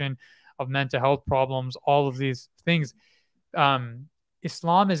depression, of mental health problems, all of these things,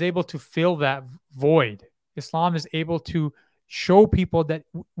 Islam is able to fill that void. Islam is able to show people that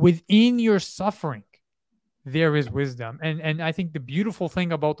within your suffering, there is wisdom. And I think the beautiful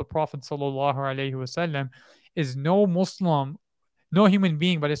thing about the Prophet sallallahu alaihi wasallam is no Muslim, no human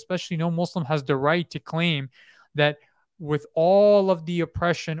being, but especially no Muslim, has the right to claim that with all of the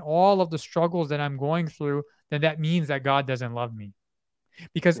oppression, all of the struggles that I'm going through, then that means that God doesn't love me.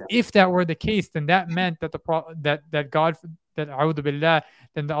 Because if that were the case, then that meant that a'udhu billah,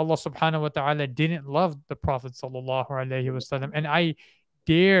 then Allah subhanahu wa ta'ala didn't love the Prophet sallallahu alaihi wasallam. And I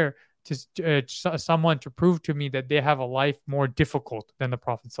dare to someone to prove to me that they have a life more difficult than the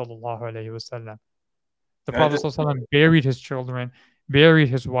Prophet sallallahu alaihi wasallam. The Prophet sallallahu alaihi wasallam buried his children, buried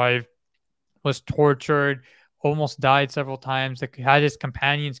his wife, was tortured, almost died several times, had his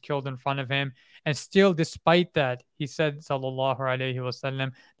companions killed in front of him. And still, despite that, he said, sallallahu alaihi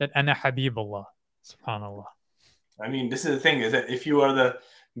wasallam, that ana habibullah. Subhanallah. I mean, this is the thing, is that if you are the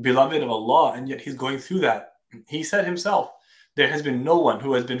beloved of Allah and yet he's going through that, he said himself, there has been no one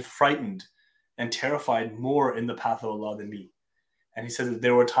who has been frightened and terrified more in the path of Allah than me. And he said that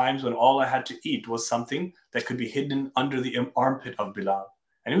there were times when all I had to eat was something that could be hidden under the armpit of Bilal.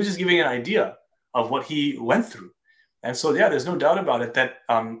 And he was just giving an idea of what he went through. And so, there's no doubt about it that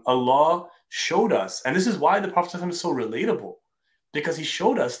Allah showed us, and this is why the Prophet is so relatable, because he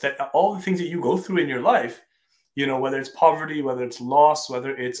showed us that all the things that you go through in your life, whether it's poverty, whether it's loss,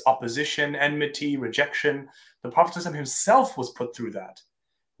 whether it's opposition, enmity, rejection, the Prophet himself was put through that.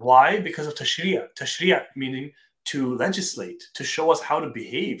 Why? Because of tashri'ah. Tashri'ah meaning to legislate, to show us how to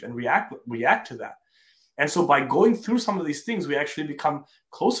behave and react to that. And so by going through some of these things, we actually become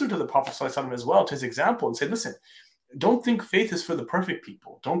closer to the Prophet ﷺ as well, to his example, and say, listen, don't think faith is for the perfect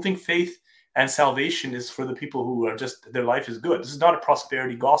people. Don't think faith and salvation is for the people who are just, their life is good. This is not a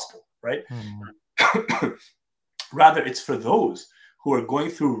prosperity gospel, right? Mm-hmm. Rather, it's for those who are going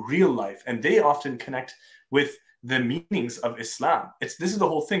through real life, and they often connect with the meanings of Islam. This is the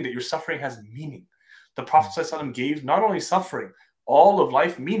whole thing, that your suffering has meaning. The Prophet ﷺ gave not only suffering, all of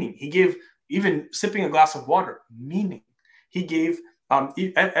life meaning. He gave even sipping a glass of water meaning. He gave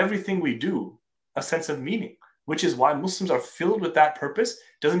everything we do a sense of meaning, which is why Muslims are filled with that purpose.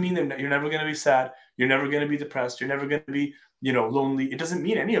 Doesn't mean that you're never going to be sad, you're never going to be depressed, you're never going to be lonely. It doesn't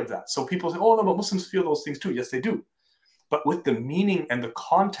mean any of that. So people say, oh no, but Muslims feel those things too. Yes, they do. But with the meaning and the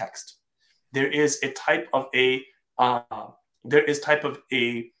context, there is a type of a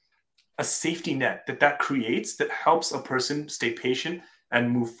safety net that creates, that helps a person stay patient and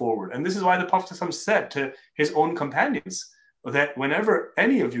move forward. And this is why the Prophet said to his own companions that whenever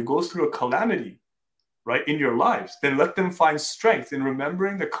any of you goes through a calamity, right, in your lives, then let them find strength in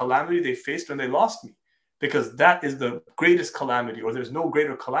remembering the calamity they faced when they lost me, because that is the greatest calamity, or there's no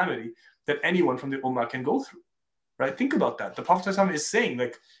greater calamity that anyone from the Ummah can go through, right? Think about that. The Prophet is saying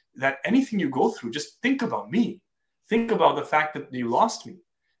that anything you go through, just think about me. Think about the fact that you lost me,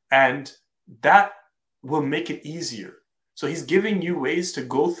 and that will make it easier. So he's giving you ways to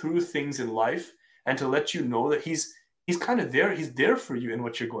go through things in life and to let you know that he's he's kind of there. He's there for you in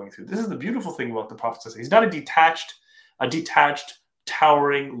what you're going through. This is the beautiful thing about the Prophet. He's not a detached,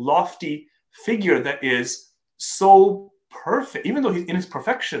 towering, lofty figure that is so perfect, even though he's in his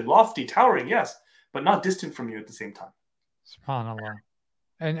perfection, lofty, towering, yes, but not distant from you at the same time. SubhanAllah.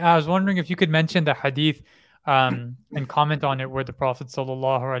 And I was wondering if you could mention the hadith and comment on it where the Prophet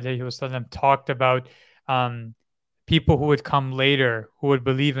ﷺ talked about people who would come later who would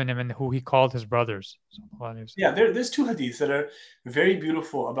believe in him and who he called his brothers. Yeah, there's two hadiths that are very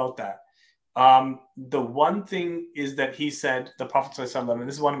beautiful about that. The one thing is that he said, the Prophet ﷺ, and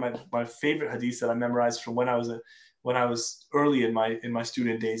this is one of my favorite hadiths that I memorized from when I was early in my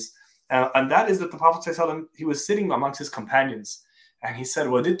student days, and that is that the Prophet ﷺ, he was sitting amongst his companions, and he said,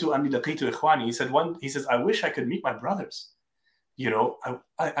 "Wadidtu anni laqitu ikhwani." He says, "I wish I could meet my brothers. You know,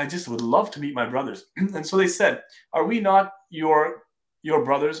 I just would love to meet my brothers." And so they said, "Are we not your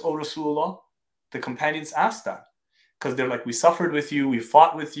brothers, O Rasulullah?" The companions asked that because they're like, "We suffered with you, we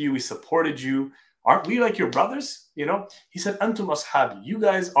fought with you, we supported you. Aren't we like your brothers?" You know, he said, "Antum ashabi, you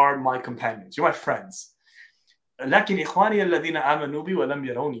guys are my companions, you're my friends. Lakin ikhwani alladhina amanu bi wa lam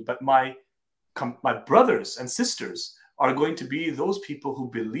yarawni." But my brothers and sisters are going to be those people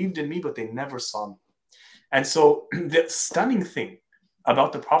who believed in me, but they never saw me. And so the stunning thing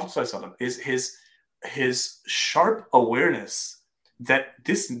about the Prophet ﷺ is his sharp awareness that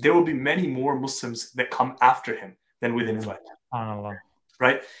there will be many more Muslims that come after him than within his lifetime.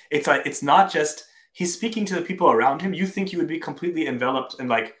 Right? It's not just he's speaking to the people around him. You think you would be completely enveloped and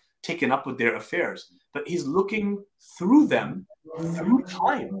like taken up with their affairs, but he's looking through them through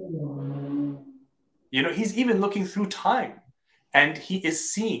time. You know, he's even looking through time, and he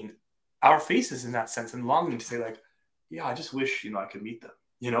is seeing our faces in that sense and longing to say, like, yeah, I just wish, I could meet them,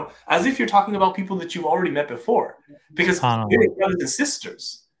 as if you're talking about people that you've already met before, because they're brothers and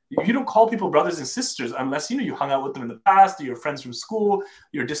sisters. You don't call people brothers and sisters unless, you hung out with them in the past, or your friends from school,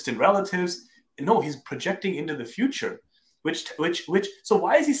 your distant relatives. No, he's projecting into the future, so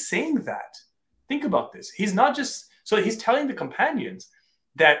why is he saying that? Think about this. He's not just, so he's telling the companions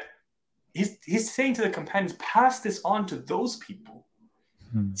that he's saying to the companions, pass this on to those people.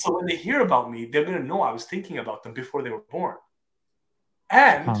 So when they hear about me, they're going to know I was thinking about them before they were born.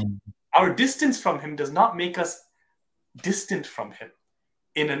 And our distance from him does not make us distant from him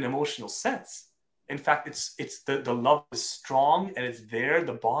in an emotional sense. In fact, it's the love is strong and it's there.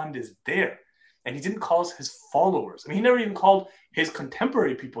 The bond is there. And he didn't call us his followers. I mean, he never even called his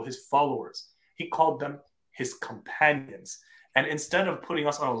contemporary people his followers. He called them his companions. And instead of putting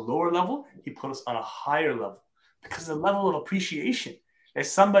us on a lower level, he put us on a higher level, because the level of appreciation. If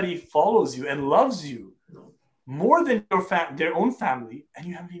somebody follows you and loves you more than their own family, and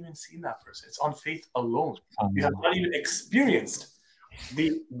you haven't even seen that person, it's on faith alone. You have not even experienced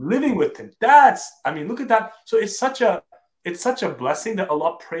the living with him. Look at that. So it's such a blessing that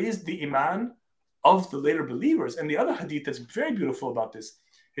Allah praised the iman of the later believers. And the other hadith that's very beautiful about this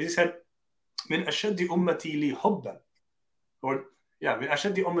is he said, "Min ashaddi ummati li hubban." Or من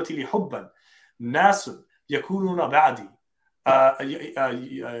أشد أمتي لي حبا ناس يكونون بعدي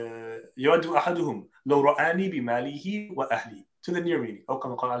يود أحدهم لو رآني بماله وأهلي, to the near meaning. أو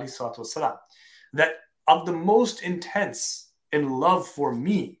كما قال عليه الصلاة والسلام, that of the most intense in love for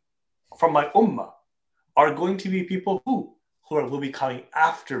me from my ummah are going to be people who will be coming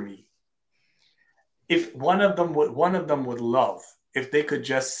after me. If one of them would love if they could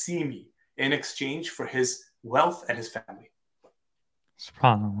just see me in exchange for his wealth and his family.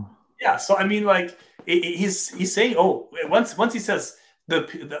 Yeah, so I mean, like he's saying, once he says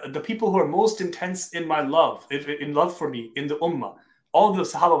the people who are most intense in my love, in love for me in the ummah, all of the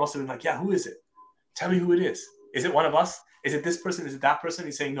Sahaba must have been like, yeah, who is it? Tell me who it is. Is it one of us? Is it this person? Is it that person?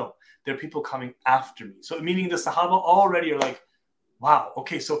 He's saying, no, there are people coming after me. So meaning the Sahaba already are like, wow,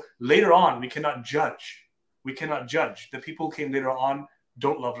 okay, so later on we cannot judge. The people who came later on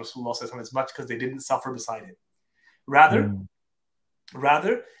don't love Rasulullah as much because they didn't suffer beside him.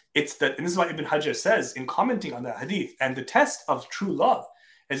 Rather, it's that, and this is what Ibn Hajar says in commenting on that hadith, and the test of true love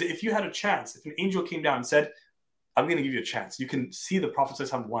is if you had a chance, if an angel came down and said, I'm going to give you a chance. You can see the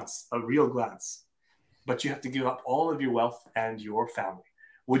Prophet once, a real glance, but you have to give up all of your wealth and your family.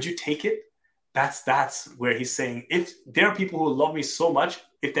 Would you take it? That's where he's saying, if there are people who love me so much,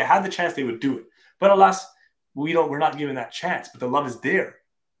 if they had the chance, they would do it. But alas, we're not given that chance, but the love is there.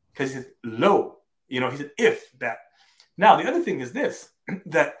 Because he said, lo, he said, if that. Now, the other thing is this,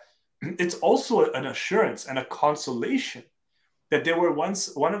 that it's also an assurance and a consolation that there were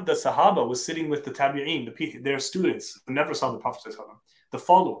once, one of the Sahaba was sitting with the Tabi'een, their students who never saw the Prophet, the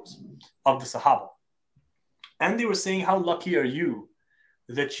followers of the Sahaba. And they were saying, how lucky are you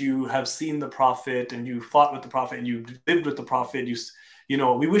that you have seen the Prophet and you fought with the Prophet and you lived with the Prophet.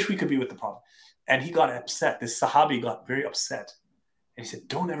 We wish we could be with the Prophet. And he got upset. This Sahabi got very upset. And he said,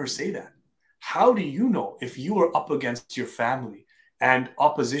 don't ever say that. How do you know if you were up against your family and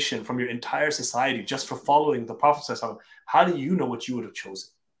opposition from your entire society just for following the Prophet? How do you know what you would have chosen?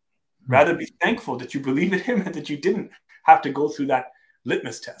 Rather be thankful that you believe in him and that you didn't have to go through that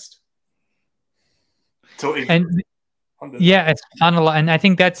litmus test. So it's subhanAllah. And I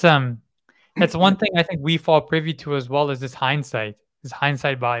think that's one thing I think we fall privy to as well, is this hindsight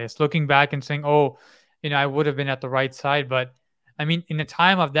bias, looking back and saying, oh, I would have been at the right side. But I mean, in a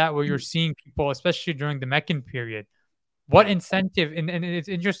time of that where you're seeing people, especially during the Meccan period, what incentive, and it's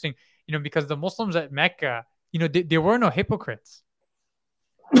interesting, because the Muslims at Mecca, there were no hypocrites.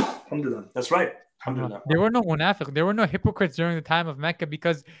 Alhamdulillah. That's right. Alhamdulillah. There were no munafiq. There were no hypocrites during the time of Mecca,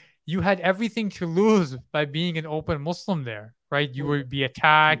 because you had everything to lose by being an open Muslim there, right? You would be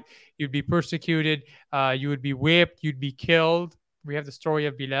attacked, you'd be persecuted, you would be whipped, you'd be killed. We have the story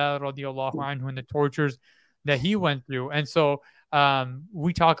of Bilal radiallahu anhu and the tortures that he went through. And so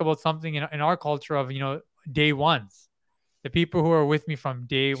we talk about something in our culture of, day ones, the people who are with me from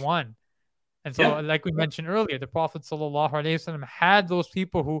day one. And so, like we mentioned earlier, the Prophet sallallahu alaihi wasallam had those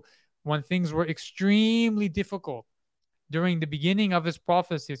people who, when things were extremely difficult during the beginning of his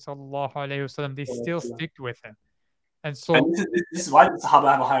prophecy, sallallahu alaihi wasallam, they still sticked with him. And so, this is why the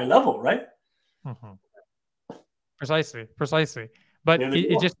Sahaba have a higher level, right? Precisely. But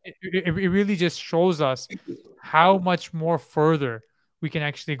it really just shows us how much more further we can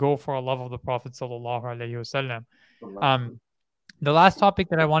actually go for a love of the Prophet sallallahu alaihi wasallam. The last topic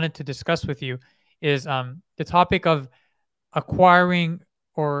that I wanted to discuss with you is the topic of acquiring,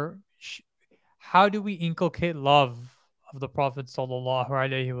 or how do we inculcate love of the Prophet sallallahu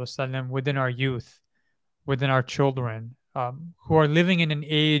alaihi wasallam within our youth, within our children, who are living in an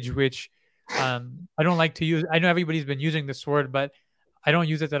age which I don't like to use. I know everybody's been using this word, but I don't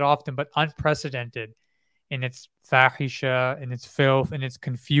use it that often, but unprecedented in its fahisha, in its filth, in its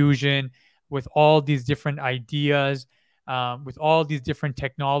confusion, with all these different ideas, with all these different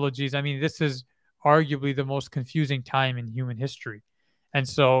technologies. I mean, this is arguably the most confusing time in human history. And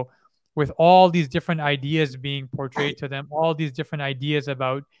so with all these different ideas being portrayed to them, all these different ideas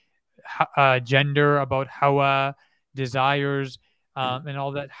about gender, about hawa, desires, and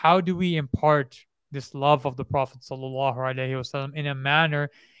all that, how do we impart this love of the Prophet sallallahu alaihi wasallam in a manner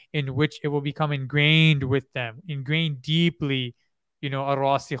in which it will become ingrained with them, ingrained deeply,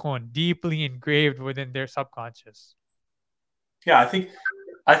 ar-rasikhun, deeply engraved within their subconscious? Yeah, I think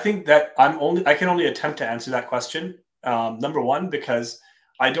that I can only attempt to answer that question. Number one, because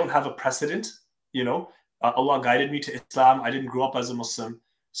I don't have a precedent. Allah guided me to Islam. I didn't grow up as a Muslim,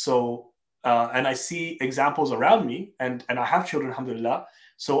 so and I see examples around me, and I have children, alhamdulillah.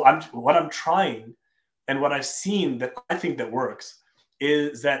 So what I'm trying, and what I've seen that I think that works,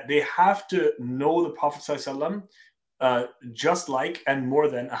 is that they have to know the Prophet sallallahu alaihi wasallam just like and more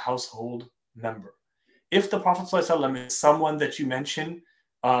than a household member. If the Prophet ﷺ is someone that you mention,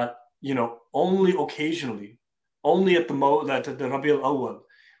 only occasionally, only at the Rabi al-Awwal,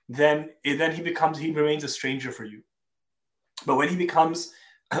 then he remains a stranger for you. But when he becomes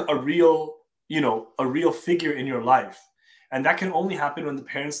a real figure in your life, and that can only happen when the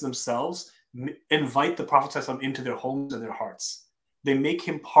parents themselves invite the Prophet ﷺ into their homes and their hearts. They make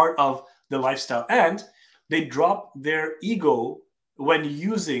him part of the lifestyle, and they drop their ego when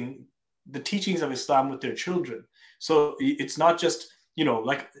using the teachings of Islam with their children. So it's not just,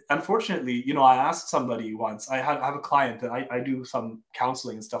 unfortunately, I asked somebody once, I have a client that I do some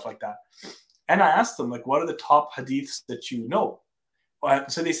counseling and stuff like that. And I asked them, what are the top hadiths that you know?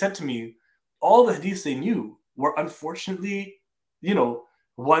 So they said to me, all the hadiths they knew were unfortunately,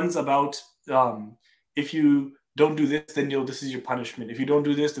 ones about if you don't do this, then this is your punishment. If you don't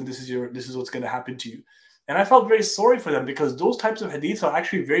do this, then this is what's going to happen to you. And I felt very sorry for them, because those types of hadiths are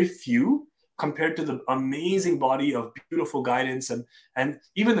actually very few compared to the amazing body of beautiful guidance and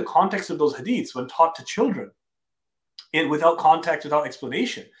even the context of those hadiths when taught to children without context, without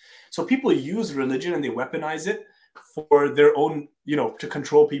explanation. So people use religion and they weaponize it for their own, to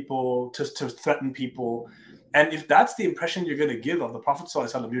control people, to threaten people. And if that's the impression you're going to give of the Prophet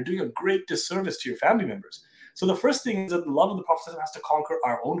ﷺ, you're doing a great disservice to your family members. So the first thing is that the love of the Prophet ﷺ has to conquer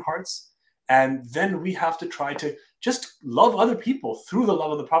our own hearts. And then we have to try to just love other people through the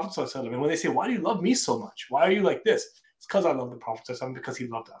love of the Prophet ﷺ. And when they say, why do you love me so much? Why are you like this? It's because I love the Prophet ﷺ, because he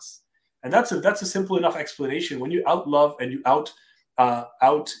loved us. And that's a simple enough explanation. When you outlove and you out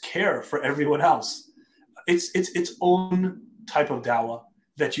care for everyone else, it's its own type of dawah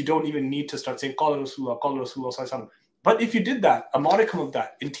that you don't even need to start saying, Qala Rasulullah, Qala Rasulullah. But if you did that, a modicum of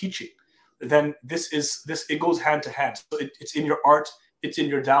that in teaching, then it goes hand to hand. So it's in your art, it's in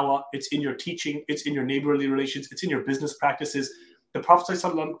your dawah, it's in your teaching, it's in your neighborly relations, it's in your business practices. The Prophet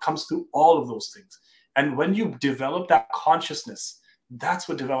ﷺ comes through all of those things. And when you develop that consciousness, that's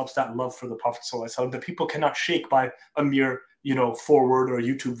what develops that love for the Prophet ﷺ that people cannot shake by a mere, forward or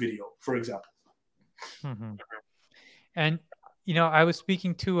YouTube video, for example. Mm-hmm. And, I was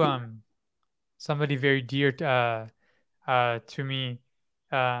speaking to somebody very dear to me,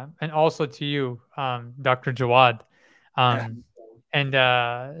 and also to you, Dr. Jawad. And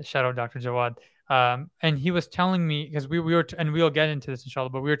shout out Dr. Jawad. And he was telling me, because we were, and we'll get into this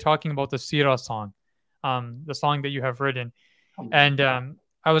inshallah, but we were talking about the Sirah song, the song that you have written. And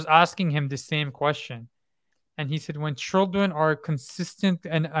I was asking him the same question. And he said, when children are consistent,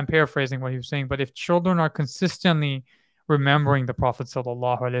 and I'm paraphrasing what he was saying, but if children are consistently remembering the Prophet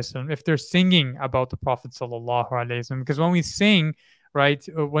sallallahu alaihi wasallam, if they're singing about the Prophet sallallahu alaihi wasallam, because when we sing, right,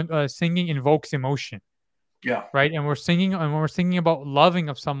 when singing invokes emotion, yeah, right, and when we're singing about loving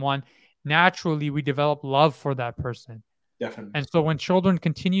of someone, naturally we develop love for that person. Definitely. And so when children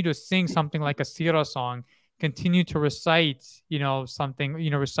continue to sing something like a Sirah song, continue to recite, something,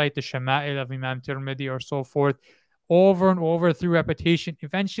 recite the Shama'il of Imam Tirmidhi or so forth, over and over through repetition,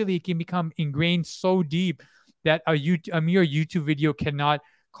 eventually it can become ingrained so deep that a mere YouTube video cannot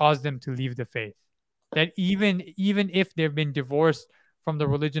cause them to leave the faith. That even if they've been divorced from the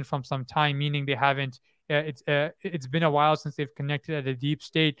religion from some time, meaning they haven't, it's been a while since they've connected at a deep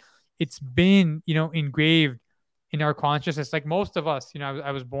state, it's been, engraved in our consciousness. Like most of us,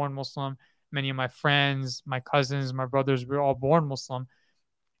 I was born Muslim. Many of my friends, my cousins, my brothers, we're all born Muslim.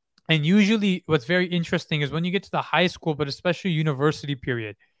 And usually what's very interesting is when you get to the high school, but especially university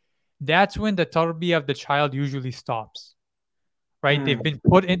period, that's when the tarbiyah of the child usually stops. Right? They've been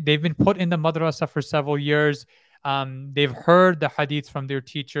put in the madrasa for several years. They've heard the hadiths from their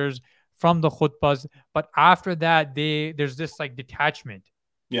teachers, from the khutbahs, but after that, there's this like detachment.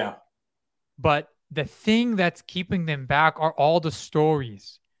 Yeah. But the thing that's keeping them back are all the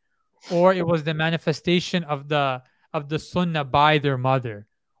stories, or it was the manifestation of the sunnah by their mother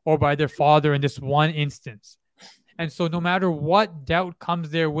or by their father in this one instance. And so no matter what doubt comes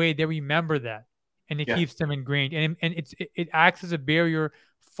their way, they remember that, and it keeps them ingrained. And it acts as a barrier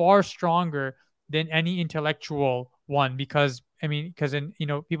far stronger than any intellectual one, because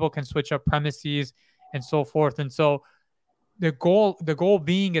people can switch up premises and so forth. And so the goal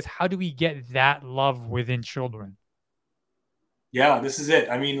being is, how do we get that love within children? Yeah, this is it.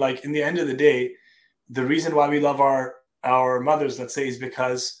 I mean, like, in the end of the day, the reason why we love our mothers, let's say, is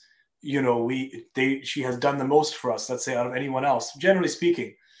because she has done the most for us, let's say, out of anyone else, generally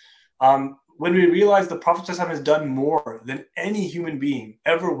speaking. When we realize the Prophet ﷺ has done more than any human being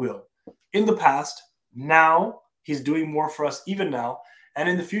ever will in the past, now he's doing more for us even now, and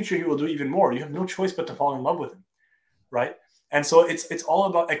in the future he will do even more. You have no choice but to fall in love with him, right? And so it's all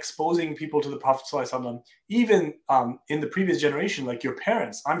about exposing people to the Prophet ﷺ. Even in the previous generation, like your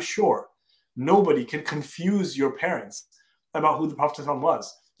parents, I'm sure nobody can confuse your parents about who the Prophet ﷺ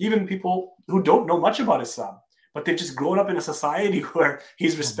was. Even people who don't know much about Islam, but they've just grown up in a society where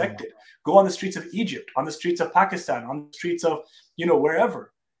he's respected. Go on the streets of Egypt, on the streets of Pakistan, on the streets of,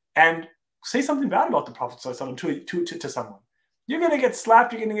 wherever, and say something bad about the Prophet ﷺ to someone. You're going to get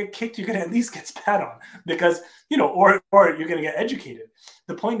slapped, you're going to get kicked, you're going to at least get spat on, because, or you're going to get educated.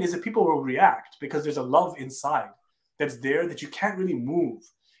 The point is that people will react because there's a love inside that's there that you can't really move.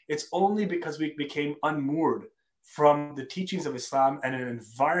 It's only because we became unmoored from the teachings of Islam and an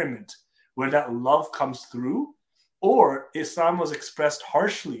environment where that love comes through, or Islam was expressed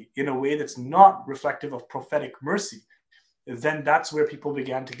harshly in a way that's not reflective of prophetic mercy, then that's where people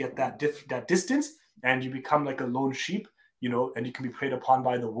began to get that distance, and you become like a lone sheep, and you can be preyed upon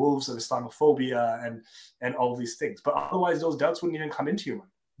by the wolves of Islamophobia and all these things. But otherwise, those doubts wouldn't even come into your mind.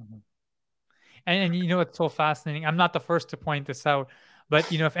 Mm-hmm. And it's so fascinating. I'm not the first to point this out,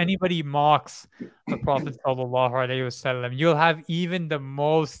 but if anybody mocks the Prophet sallallahu alaihi wasallam, you'll have even the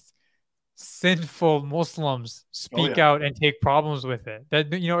most sinful Muslims speak out and take problems with it.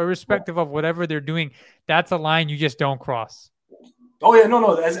 That irrespective of whatever they're doing, that's a line you just don't cross. Oh yeah,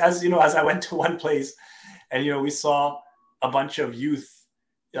 no. As I went to one place, and we saw a bunch of youth,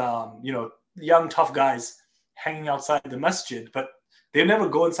 young tough guys hanging outside the masjid, but they never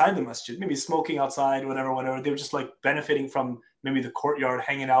go inside the masjid. Maybe smoking outside, whatever. They were just like benefiting from maybe the courtyard,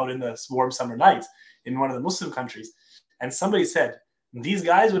 hanging out in the warm summer nights in one of the Muslim countries. And somebody said, these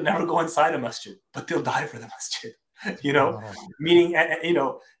guys would never go inside a masjid, but they'll die for the masjid. Meaning,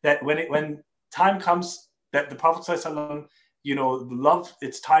 that when time comes that the Prophet ﷺ love,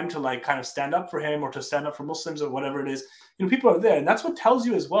 it's time to like kind of stand up for him or to stand up for Muslims or whatever it is. People are there. And that's what tells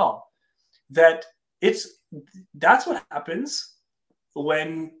you as well that that's what happens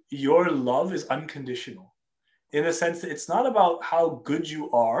when your love is unconditional, in the sense that it's not about how good you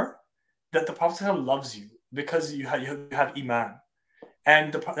are, that the Prophet loves you because you have iman.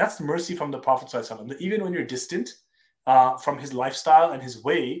 And that's mercy from the Prophet, that even when you're distant from his lifestyle and his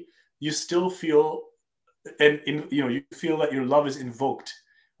way, you still feel, you feel that your love is invoked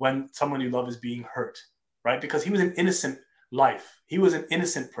when someone you love is being hurt, right? Because he was an innocent life. He was an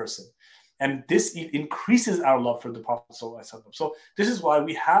innocent person. And this increases our love for the Prophet. So this is why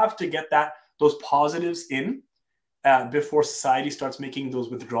we have to get those positives in before society starts making those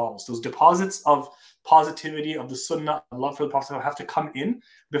withdrawals. Those deposits of positivity, of the sunnah, of love for the Prophet have to come in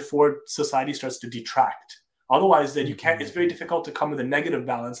before society starts to detract. Otherwise, then you can't. It's very difficult to come with a negative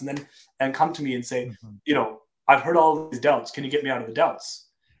balance and come to me and say, I've heard all these doubts. Can you get me out of the doubts?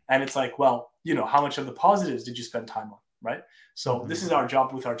 And it's like, well, how much of the positives did you spend time on, right? So this is our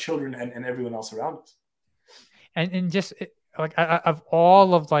job with our children and everyone else around us. And just like of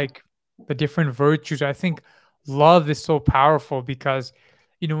all of like the different virtues, I think love is so powerful because,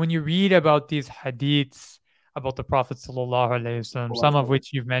 when you read about these hadiths about the Prophet sallallahu alaihi wasallam, some of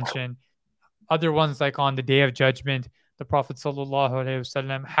which you've mentioned, other ones like on the Day of Judgment, the Prophet sallallahu alaihi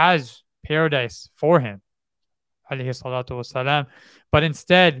wasallam has paradise for him, alayhi salatu wasalam. But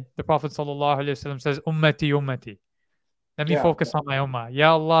instead, the Prophet sallallahu alaihi wasallam says, "Ummati, ummati." Let me focus on my ummah.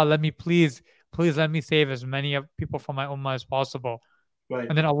 Ya Allah, let me please let me save as many people from my ummah as possible. Right.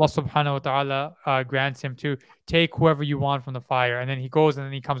 And then Allah subhanahu wa ta'ala grants him to take whoever you want from the fire. And then he goes and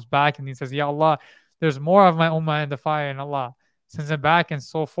then he comes back and he says, Ya Allah, there's more of my ummah in the fire, and Allah sends him back and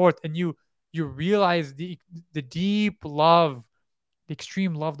so forth. And you realize the deep love, the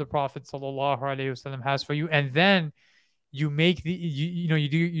extreme love the Prophet sallallahu alaihi wasallam has for you. And then you make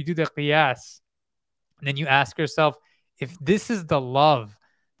you do the qiyas. And then you ask yourself, if this is the love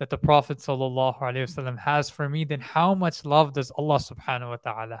that the Prophet sallallahu alaihi wasallam has for me, then how much love does Allah subhanahu wa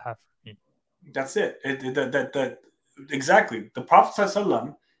ta'ala have for me? That's it. Exactly. The Prophet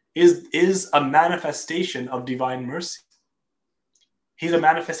sallallahu is a manifestation of divine mercy. He's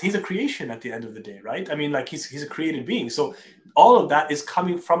a creation at the end of the day, right? I mean, like he's a created being. So all of that is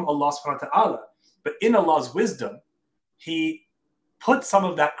coming from Allah subhanahu wa ta'ala. But in Allah's wisdom, he put some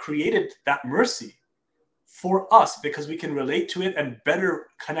of that that mercy for us because we can relate to it and better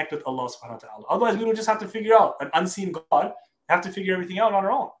connect with Allah subhanahu wa ta'ala. Otherwise, we would just have to figure out an unseen God, have to figure everything out on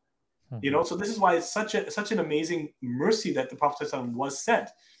our own. Mm-hmm. So this is why it's such an amazing mercy that the Prophet was sent.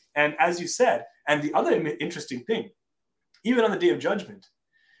 And as you said, and the other interesting thing, even on the Day of Judgment,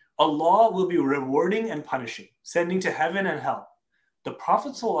 Allah will be rewarding and punishing, sending to heaven and hell. The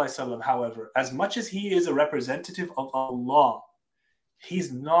Prophet ﷺ, however, as much as he is a representative of Allah,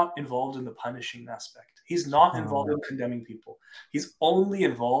 he's not involved in the punishing aspect. He's not involved in condemning people. He's only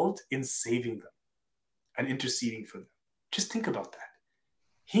involved in saving them and interceding for them. Just think about that.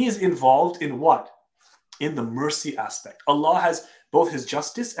 He is involved in what? In the mercy aspect. Allah has both his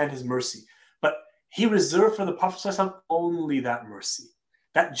justice and his mercy. But he reserved for the Prophet ﷺ only that mercy.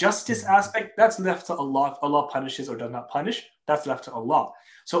 That justice aspect, that's left to Allah. If Allah punishes or does not punish, that's left to Allah.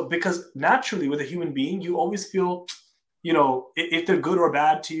 So because naturally with a human being, you always feel, if they're good or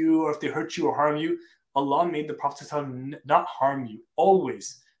bad to you, or if they hurt you or harm you, Allah made the Prophet not harm you,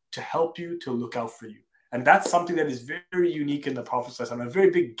 always to help you, to look out for you. And that's something that is very unique in the Prophet, a very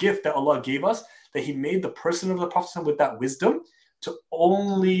big gift that Allah gave us, that he made the person of the Prophet with that wisdom to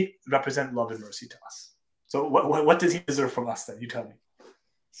only represent love and mercy to us. So what does he deserve from us then? You tell me.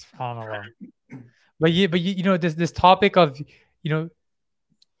 SubhanAllah. But this topic of,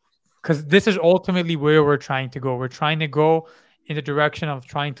 because this is ultimately where we're trying to go. We're trying to go in the direction of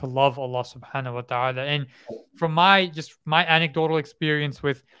trying to love Allah subhanahu wa ta'ala. And from my anecdotal experience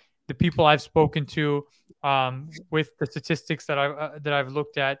with the people I've spoken to, with the statistics that I've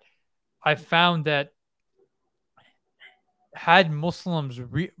looked at, I found that had Muslims,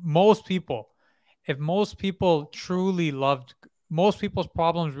 if most people truly loved, most people's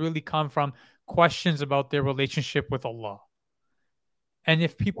problems really come from questions about their relationship with Allah. And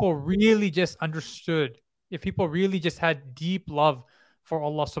if people really just understood, if people really just had deep love for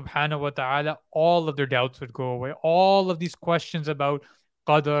Allah subhanahu wa ta'ala, all of their doubts would go away. All of these questions about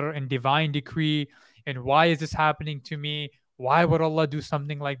qadr and divine decree and why is this happening to me? Why would Allah do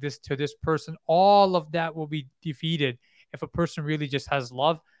something like this to this person? All of that will be defeated if a person really just has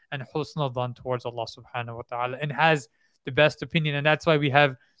love and husn al-dhan towards Allah subhanahu wa ta'ala and has the best opinion. And that's why we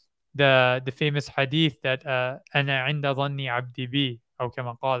have the famous hadith that ana inda dhanni abdi bi,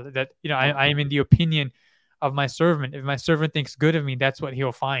 that I am in the opinion of my servant. If my servant thinks good of me, that's what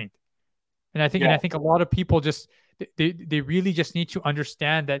he'll find. And I think a lot of people just they really just need to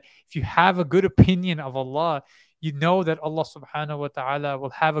understand that if you have a good opinion of Allah, you know that Allah subhanahu wa ta'ala will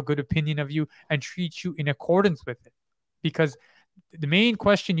have a good opinion of you and treat you in accordance with it. Because the main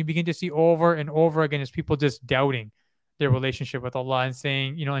question you begin to see over and over again is people just doubting their relationship with Allah and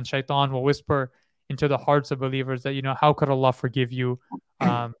saying, and shaitan will whisper into the hearts of believers that, how could Allah forgive you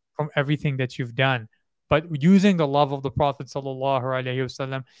from everything that you've done? But using the love of the Prophet sallallahu alaihi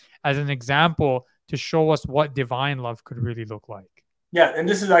wasallam as an example to show us what divine love could really look like. Yeah, and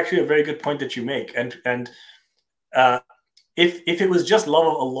this is actually a very good point that you make. And if it was just love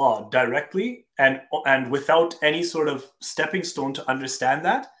of Allah directly and without any sort of stepping stone to understand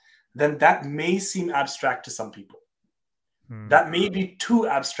that, then that may seem abstract to some people. That may be too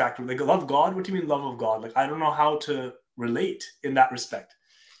abstract. Like, love God? What do you mean love of God? Like, I don't know how to relate in that respect.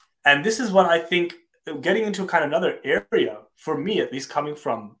 And this is what I think, getting into kind of another area, for me at least, coming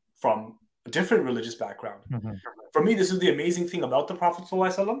from a different religious background. For me, this is the amazing thing about the Prophet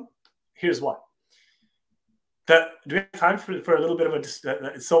ﷺ. Here's what. Do we have time for a little bit of a...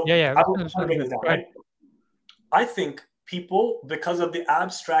 I think people, because of the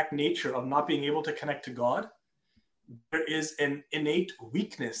abstract nature of not being able to connect to God, there is an innate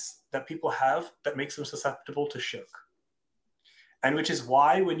weakness that people have that makes them susceptible to shirk. And which is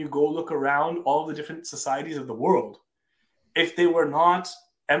why when you go look around all the different societies of the world, if they were not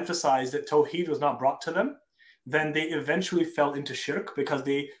emphasized, that Tawheed was not brought to them, then they eventually fell into shirk because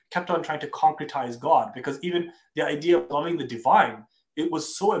they kept on trying to concretize God. Because even the idea of loving the divine, it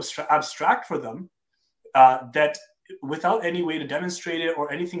was so abstract for them that without any way to demonstrate it or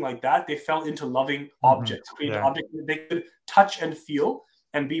anything like that, they fell into loving objects, creating objects that they could touch and feel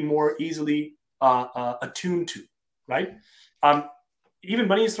and be more easily attuned to, right? Even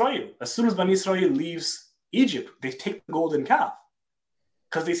Bani Israel, as soon as Bani Israel leaves Egypt, they take the golden calf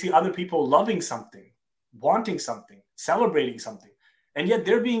because they see other people loving something, wanting something, celebrating something. And yet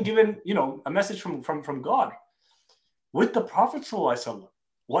they're being given, a message from God. With the Prophet ﷺ,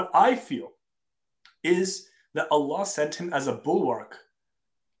 what I feel is that Allah sent him as a bulwark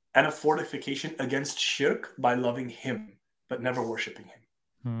and a fortification against shirk by loving him, but never worshiping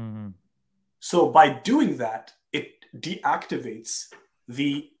him. So by doing that, it deactivates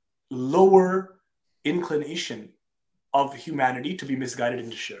the lower inclination of humanity to be misguided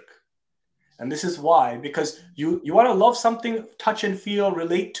into shirk. And this is why, because you want to love something, touch and feel,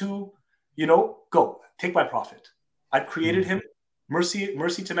 relate to, go, take my Prophet. I've created him.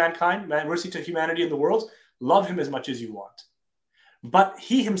 Mercy to mankind, mercy to humanity in the world. Love him as much as you want. But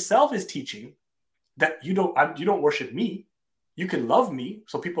he himself is teaching that you don't worship me. You can love me.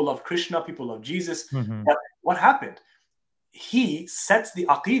 So people love Krishna, people love Jesus. But what happened? He sets the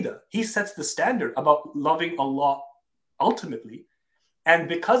aqidah. He sets the standard about loving Allah ultimately. And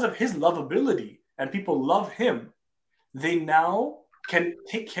because of his lovability and people love him, they now can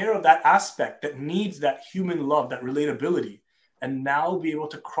take care of that aspect that needs that human love, that relatability, and now be able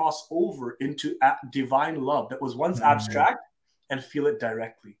to cross over into divine love that was once abstract and feel it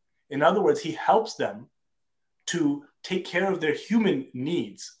directly. In other words, he helps them to take care of their human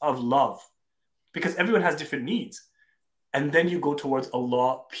needs of love, because everyone has different needs. And then you go towards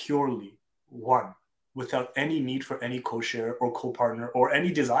Allah purely one, without any need for any co-share or co-partner or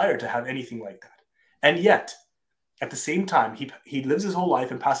any desire to have anything like that. And yet, at the same time, he lives his whole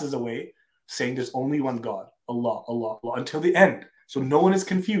life and passes away saying there's only one God, Allah, Allah, Allah, until the end. So no one is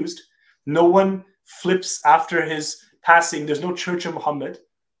confused. No one flips after his passing. There's no Church of Muhammad,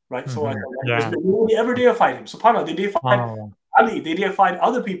 right? So nobody ever deified him. SubhanAllah, they deified Ali, they deified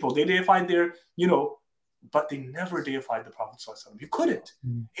other people, they deified their, but they never deified the Prophet ﷺ. You couldn't.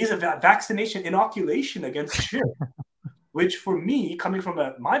 He's a vaccination, inoculation against shirk, which for me, coming from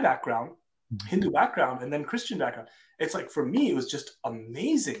my background, Hindu background, and then Christian background, it's like, for me, it was just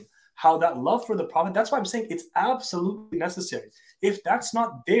amazing how that love for the Prophet, that's why I'm saying it's absolutely necessary. If that's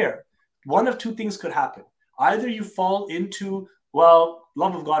not there, one of two things could happen. Either you fall into, well,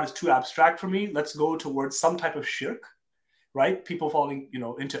 love of God is too abstract for me, let's go towards some type of shirk, right? People falling,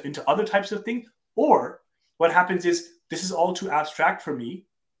 into other types of things. Or what happens is, this is all too abstract for me,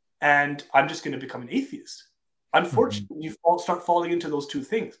 and I'm just going to become an atheist. Unfortunately, you start falling into those two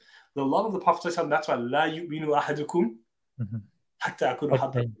things. The love of the Prophet, that's why la yu'minu ahadukum hatta akunu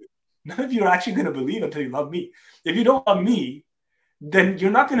habban. None of you are actually going to believe until you love me. If you don't love me, then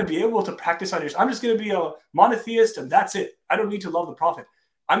you're not going to be able to practice on yourself. I'm just going to be a monotheist and that's it. I don't need to love the Prophet.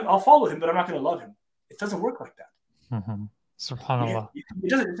 I'll follow him, but I'm not going to love him. It doesn't work like that. SubhanAllah. It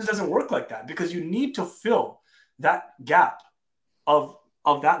just doesn't work like that, because you need to fill that gap of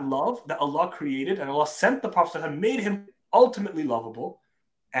of that love that Allah created, and Allah sent the Prophet and made him ultimately lovable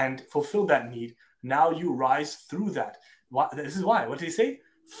and fulfilled that need. Now you rise through that. This is why. What did he say?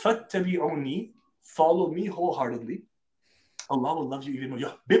 فَاتَّبِعُونِي, follow me wholeheartedly. Allah will love you even more.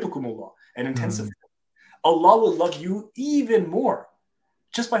 يُحْبِبُكُمُ اللَّهُ, and intensify. Allah will love you even more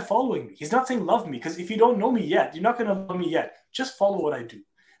just by following me. He's not saying love me, because if you don't know me yet, you're not going to love me yet. Just follow what I do.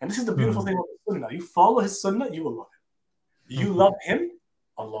 And this is the beautiful thing about the Sunnah. You follow his Sunnah, you will love him. You love him,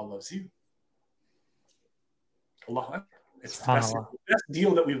 Allah loves you. Allahu Akbar. It's the best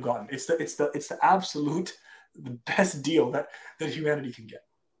deal that we've gotten. It's the absolute the best deal that humanity can get.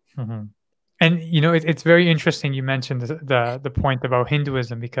 And it's very interesting you mentioned the point about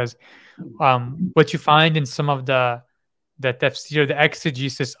Hinduism, because what you find in some of the tafsir, the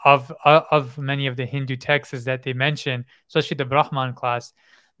exegesis of many of the Hindu texts, is that they mention, especially the Brahman class,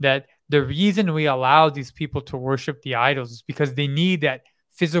 that the reason we allow these people to worship the idols is because they need that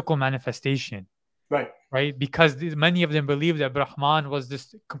physical manifestation. Right? Because many of them believe that Brahman was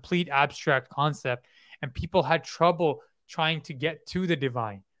this complete abstract concept, and people had trouble trying to get to the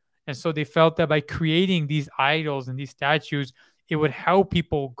divine. And so they felt that by creating these idols and these statues, it would help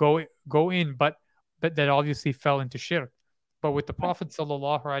people go in, but that obviously fell into shirk. But with the Prophet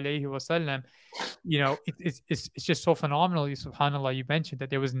sallallahu alaihi wasallam, it's just so phenomenal. Subhanallah, you mentioned that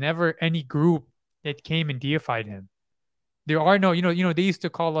there was never any group that came and deified him. There are no, they used to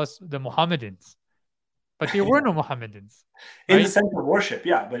call us the Mohammedans, but there were no Mohammedans. Right? In the sense of worship,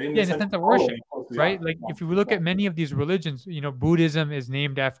 yeah. But in the sense of worship, right? Like if you look at many of these religions, Buddhism is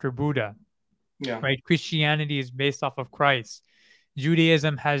named after Buddha. Yeah. Right? Christianity is based off of Christ.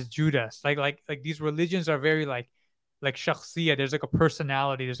 Judaism has Judas. Like these religions are very like shakhsiyah. There's like a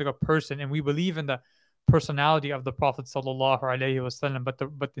personality. There's like a person, and we believe in the personality of the Prophet sallallahu alaihi wasallam.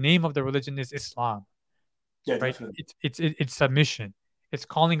 But the name of the religion is Islam. Yeah, right. Definitely. It's submission. It's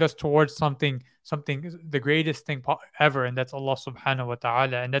calling us towards something, the greatest thing ever, and that's Allah subhanahu wa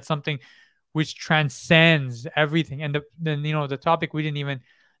ta'ala. And that's something which transcends everything. And then the topic we didn't even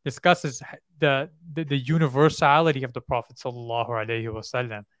discuss is the universality of the Prophet sallallahu alaihi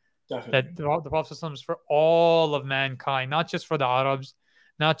wasallam. That the Prophet is for all of mankind, not just for the Arabs,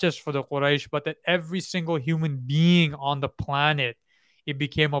 not just for the Quraysh, but that every single human being on the planet, it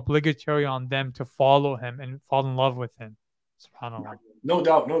became obligatory on them to follow him and fall in love with him. SubhanAllah. No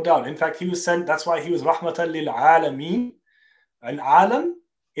doubt. In fact, he was sent, that's why he was rahmatan lil alameen. An alam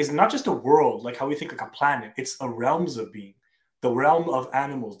is not just a world, like how we think like a planet. It's a realms of being. The realm of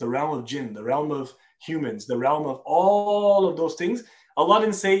animals, the realm of jinn, the realm of humans, the realm of all of those things. Allah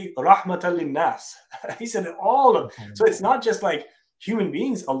didn't say rahmatan lin nas. He said all of. So it's not just like human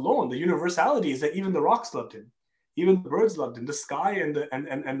beings alone. The universality is that even the rocks loved him. Even the birds loved him. The sky and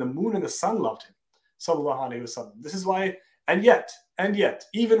the moon and the sun loved him. Sallallahu alaihi wasallam. This is why. And yet,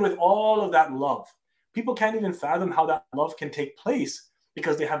 even with all of that love, people can't even fathom how that love can take place,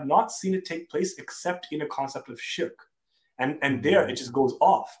 because they have not seen it take place except in a concept of shirk. And there it just goes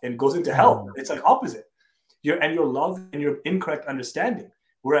off and goes into hell. It's like opposite. Your love and your incorrect understanding.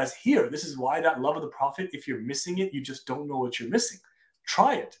 Whereas here, this is why that love of the Prophet, if you're missing it, you just don't know what you're missing.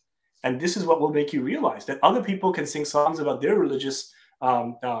 Try it. And this is what will make you realize that other people can sing songs about their religious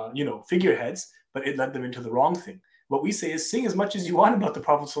figureheads, but it led them into the wrong thing. What we say is sing as much as you want about the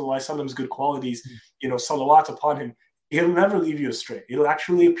Prophet ﷺ's good qualities, salawat upon him. He'll never leave you astray. It'll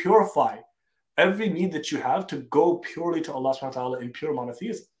actually purify every need that you have to go purely to Allah subhanahu wa ta'ala in pure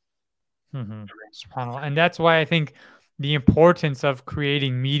monotheism. SubhanAllah. And that's why I think the importance of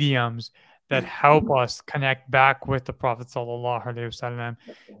creating mediums that help us connect back with the Prophet sallallahu alaihi wasallam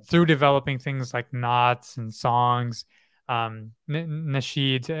through developing things like naats and songs,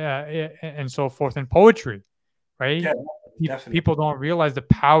 nasheed, and so forth, and poetry. Right? Yeah, people don't realize the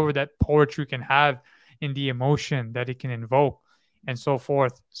power that poetry can have in the emotion that it can invoke, and so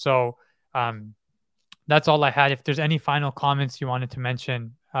forth. So that's all I had. If there's any final comments you wanted to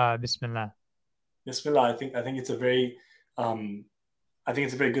mention, Bismillah. Bismillah. I think it's a very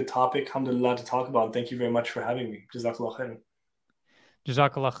good topic, alhamdulillah, to talk about. Thank you very much for having me. Jazakallah khair.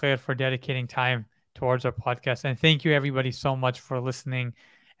 Jazakallah khair for dedicating time towards our podcast, and thank you everybody so much for listening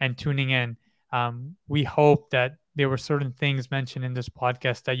and tuning in. We hope that there were certain things mentioned in this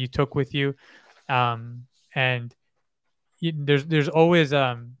podcast that you took with you. And there's always,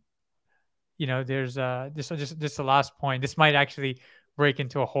 there's just the last point. This might actually break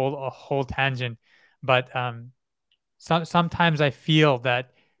into a whole tangent, but sometimes I feel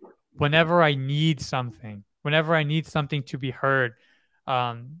that whenever I need something to be heard,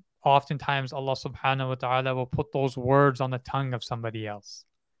 oftentimes Allah subhanahu wa ta'ala will put those words on the tongue of somebody else,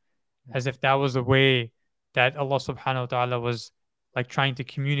 as if that was a way that Allah subhanahu wa ta'ala was like trying to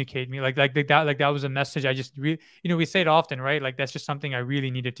communicate me, like that was a message I just really, we say it often, right? Like that's just something I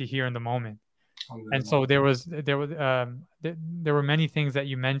really needed to hear in the moment. And so there were many things that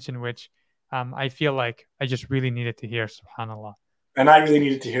you mentioned which I feel like I just really needed to hear. Subhanallah. And I really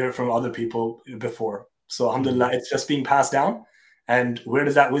needed to hear it from other people before. So alhamdulillah, it's just being passed down. And where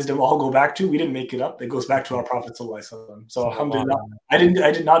does that wisdom all go back to? We didn't make it up. It goes back to our Prophet ﷺ. So alhamdulillah, I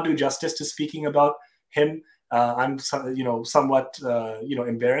did not do justice to speaking about him. I'm somewhat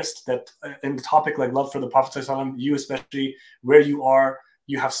embarrassed that in the topic like love for the Prophet ﷺ, you especially where you are,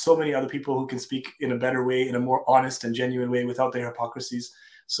 you have so many other people who can speak in a better way, in a more honest and genuine way without their hypocrisies.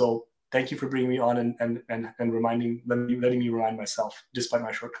 So thank you for bringing me on and letting me remind myself despite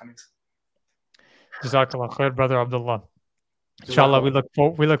my shortcomings. Jazakallah khair, Brother Abdullah. Inshallah,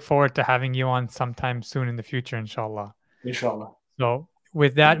 we look forward to having you on sometime soon in the future, inshallah. Inshallah. So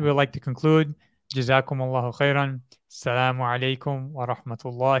with that, we'd like to conclude. Jazakumullahu khairan. Assalamu alaikum wa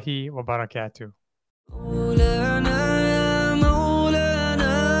rahmatullahi wa barakatuh.